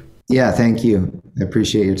 Thanks, Shelby. Yeah, thank you. I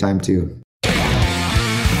appreciate your time too.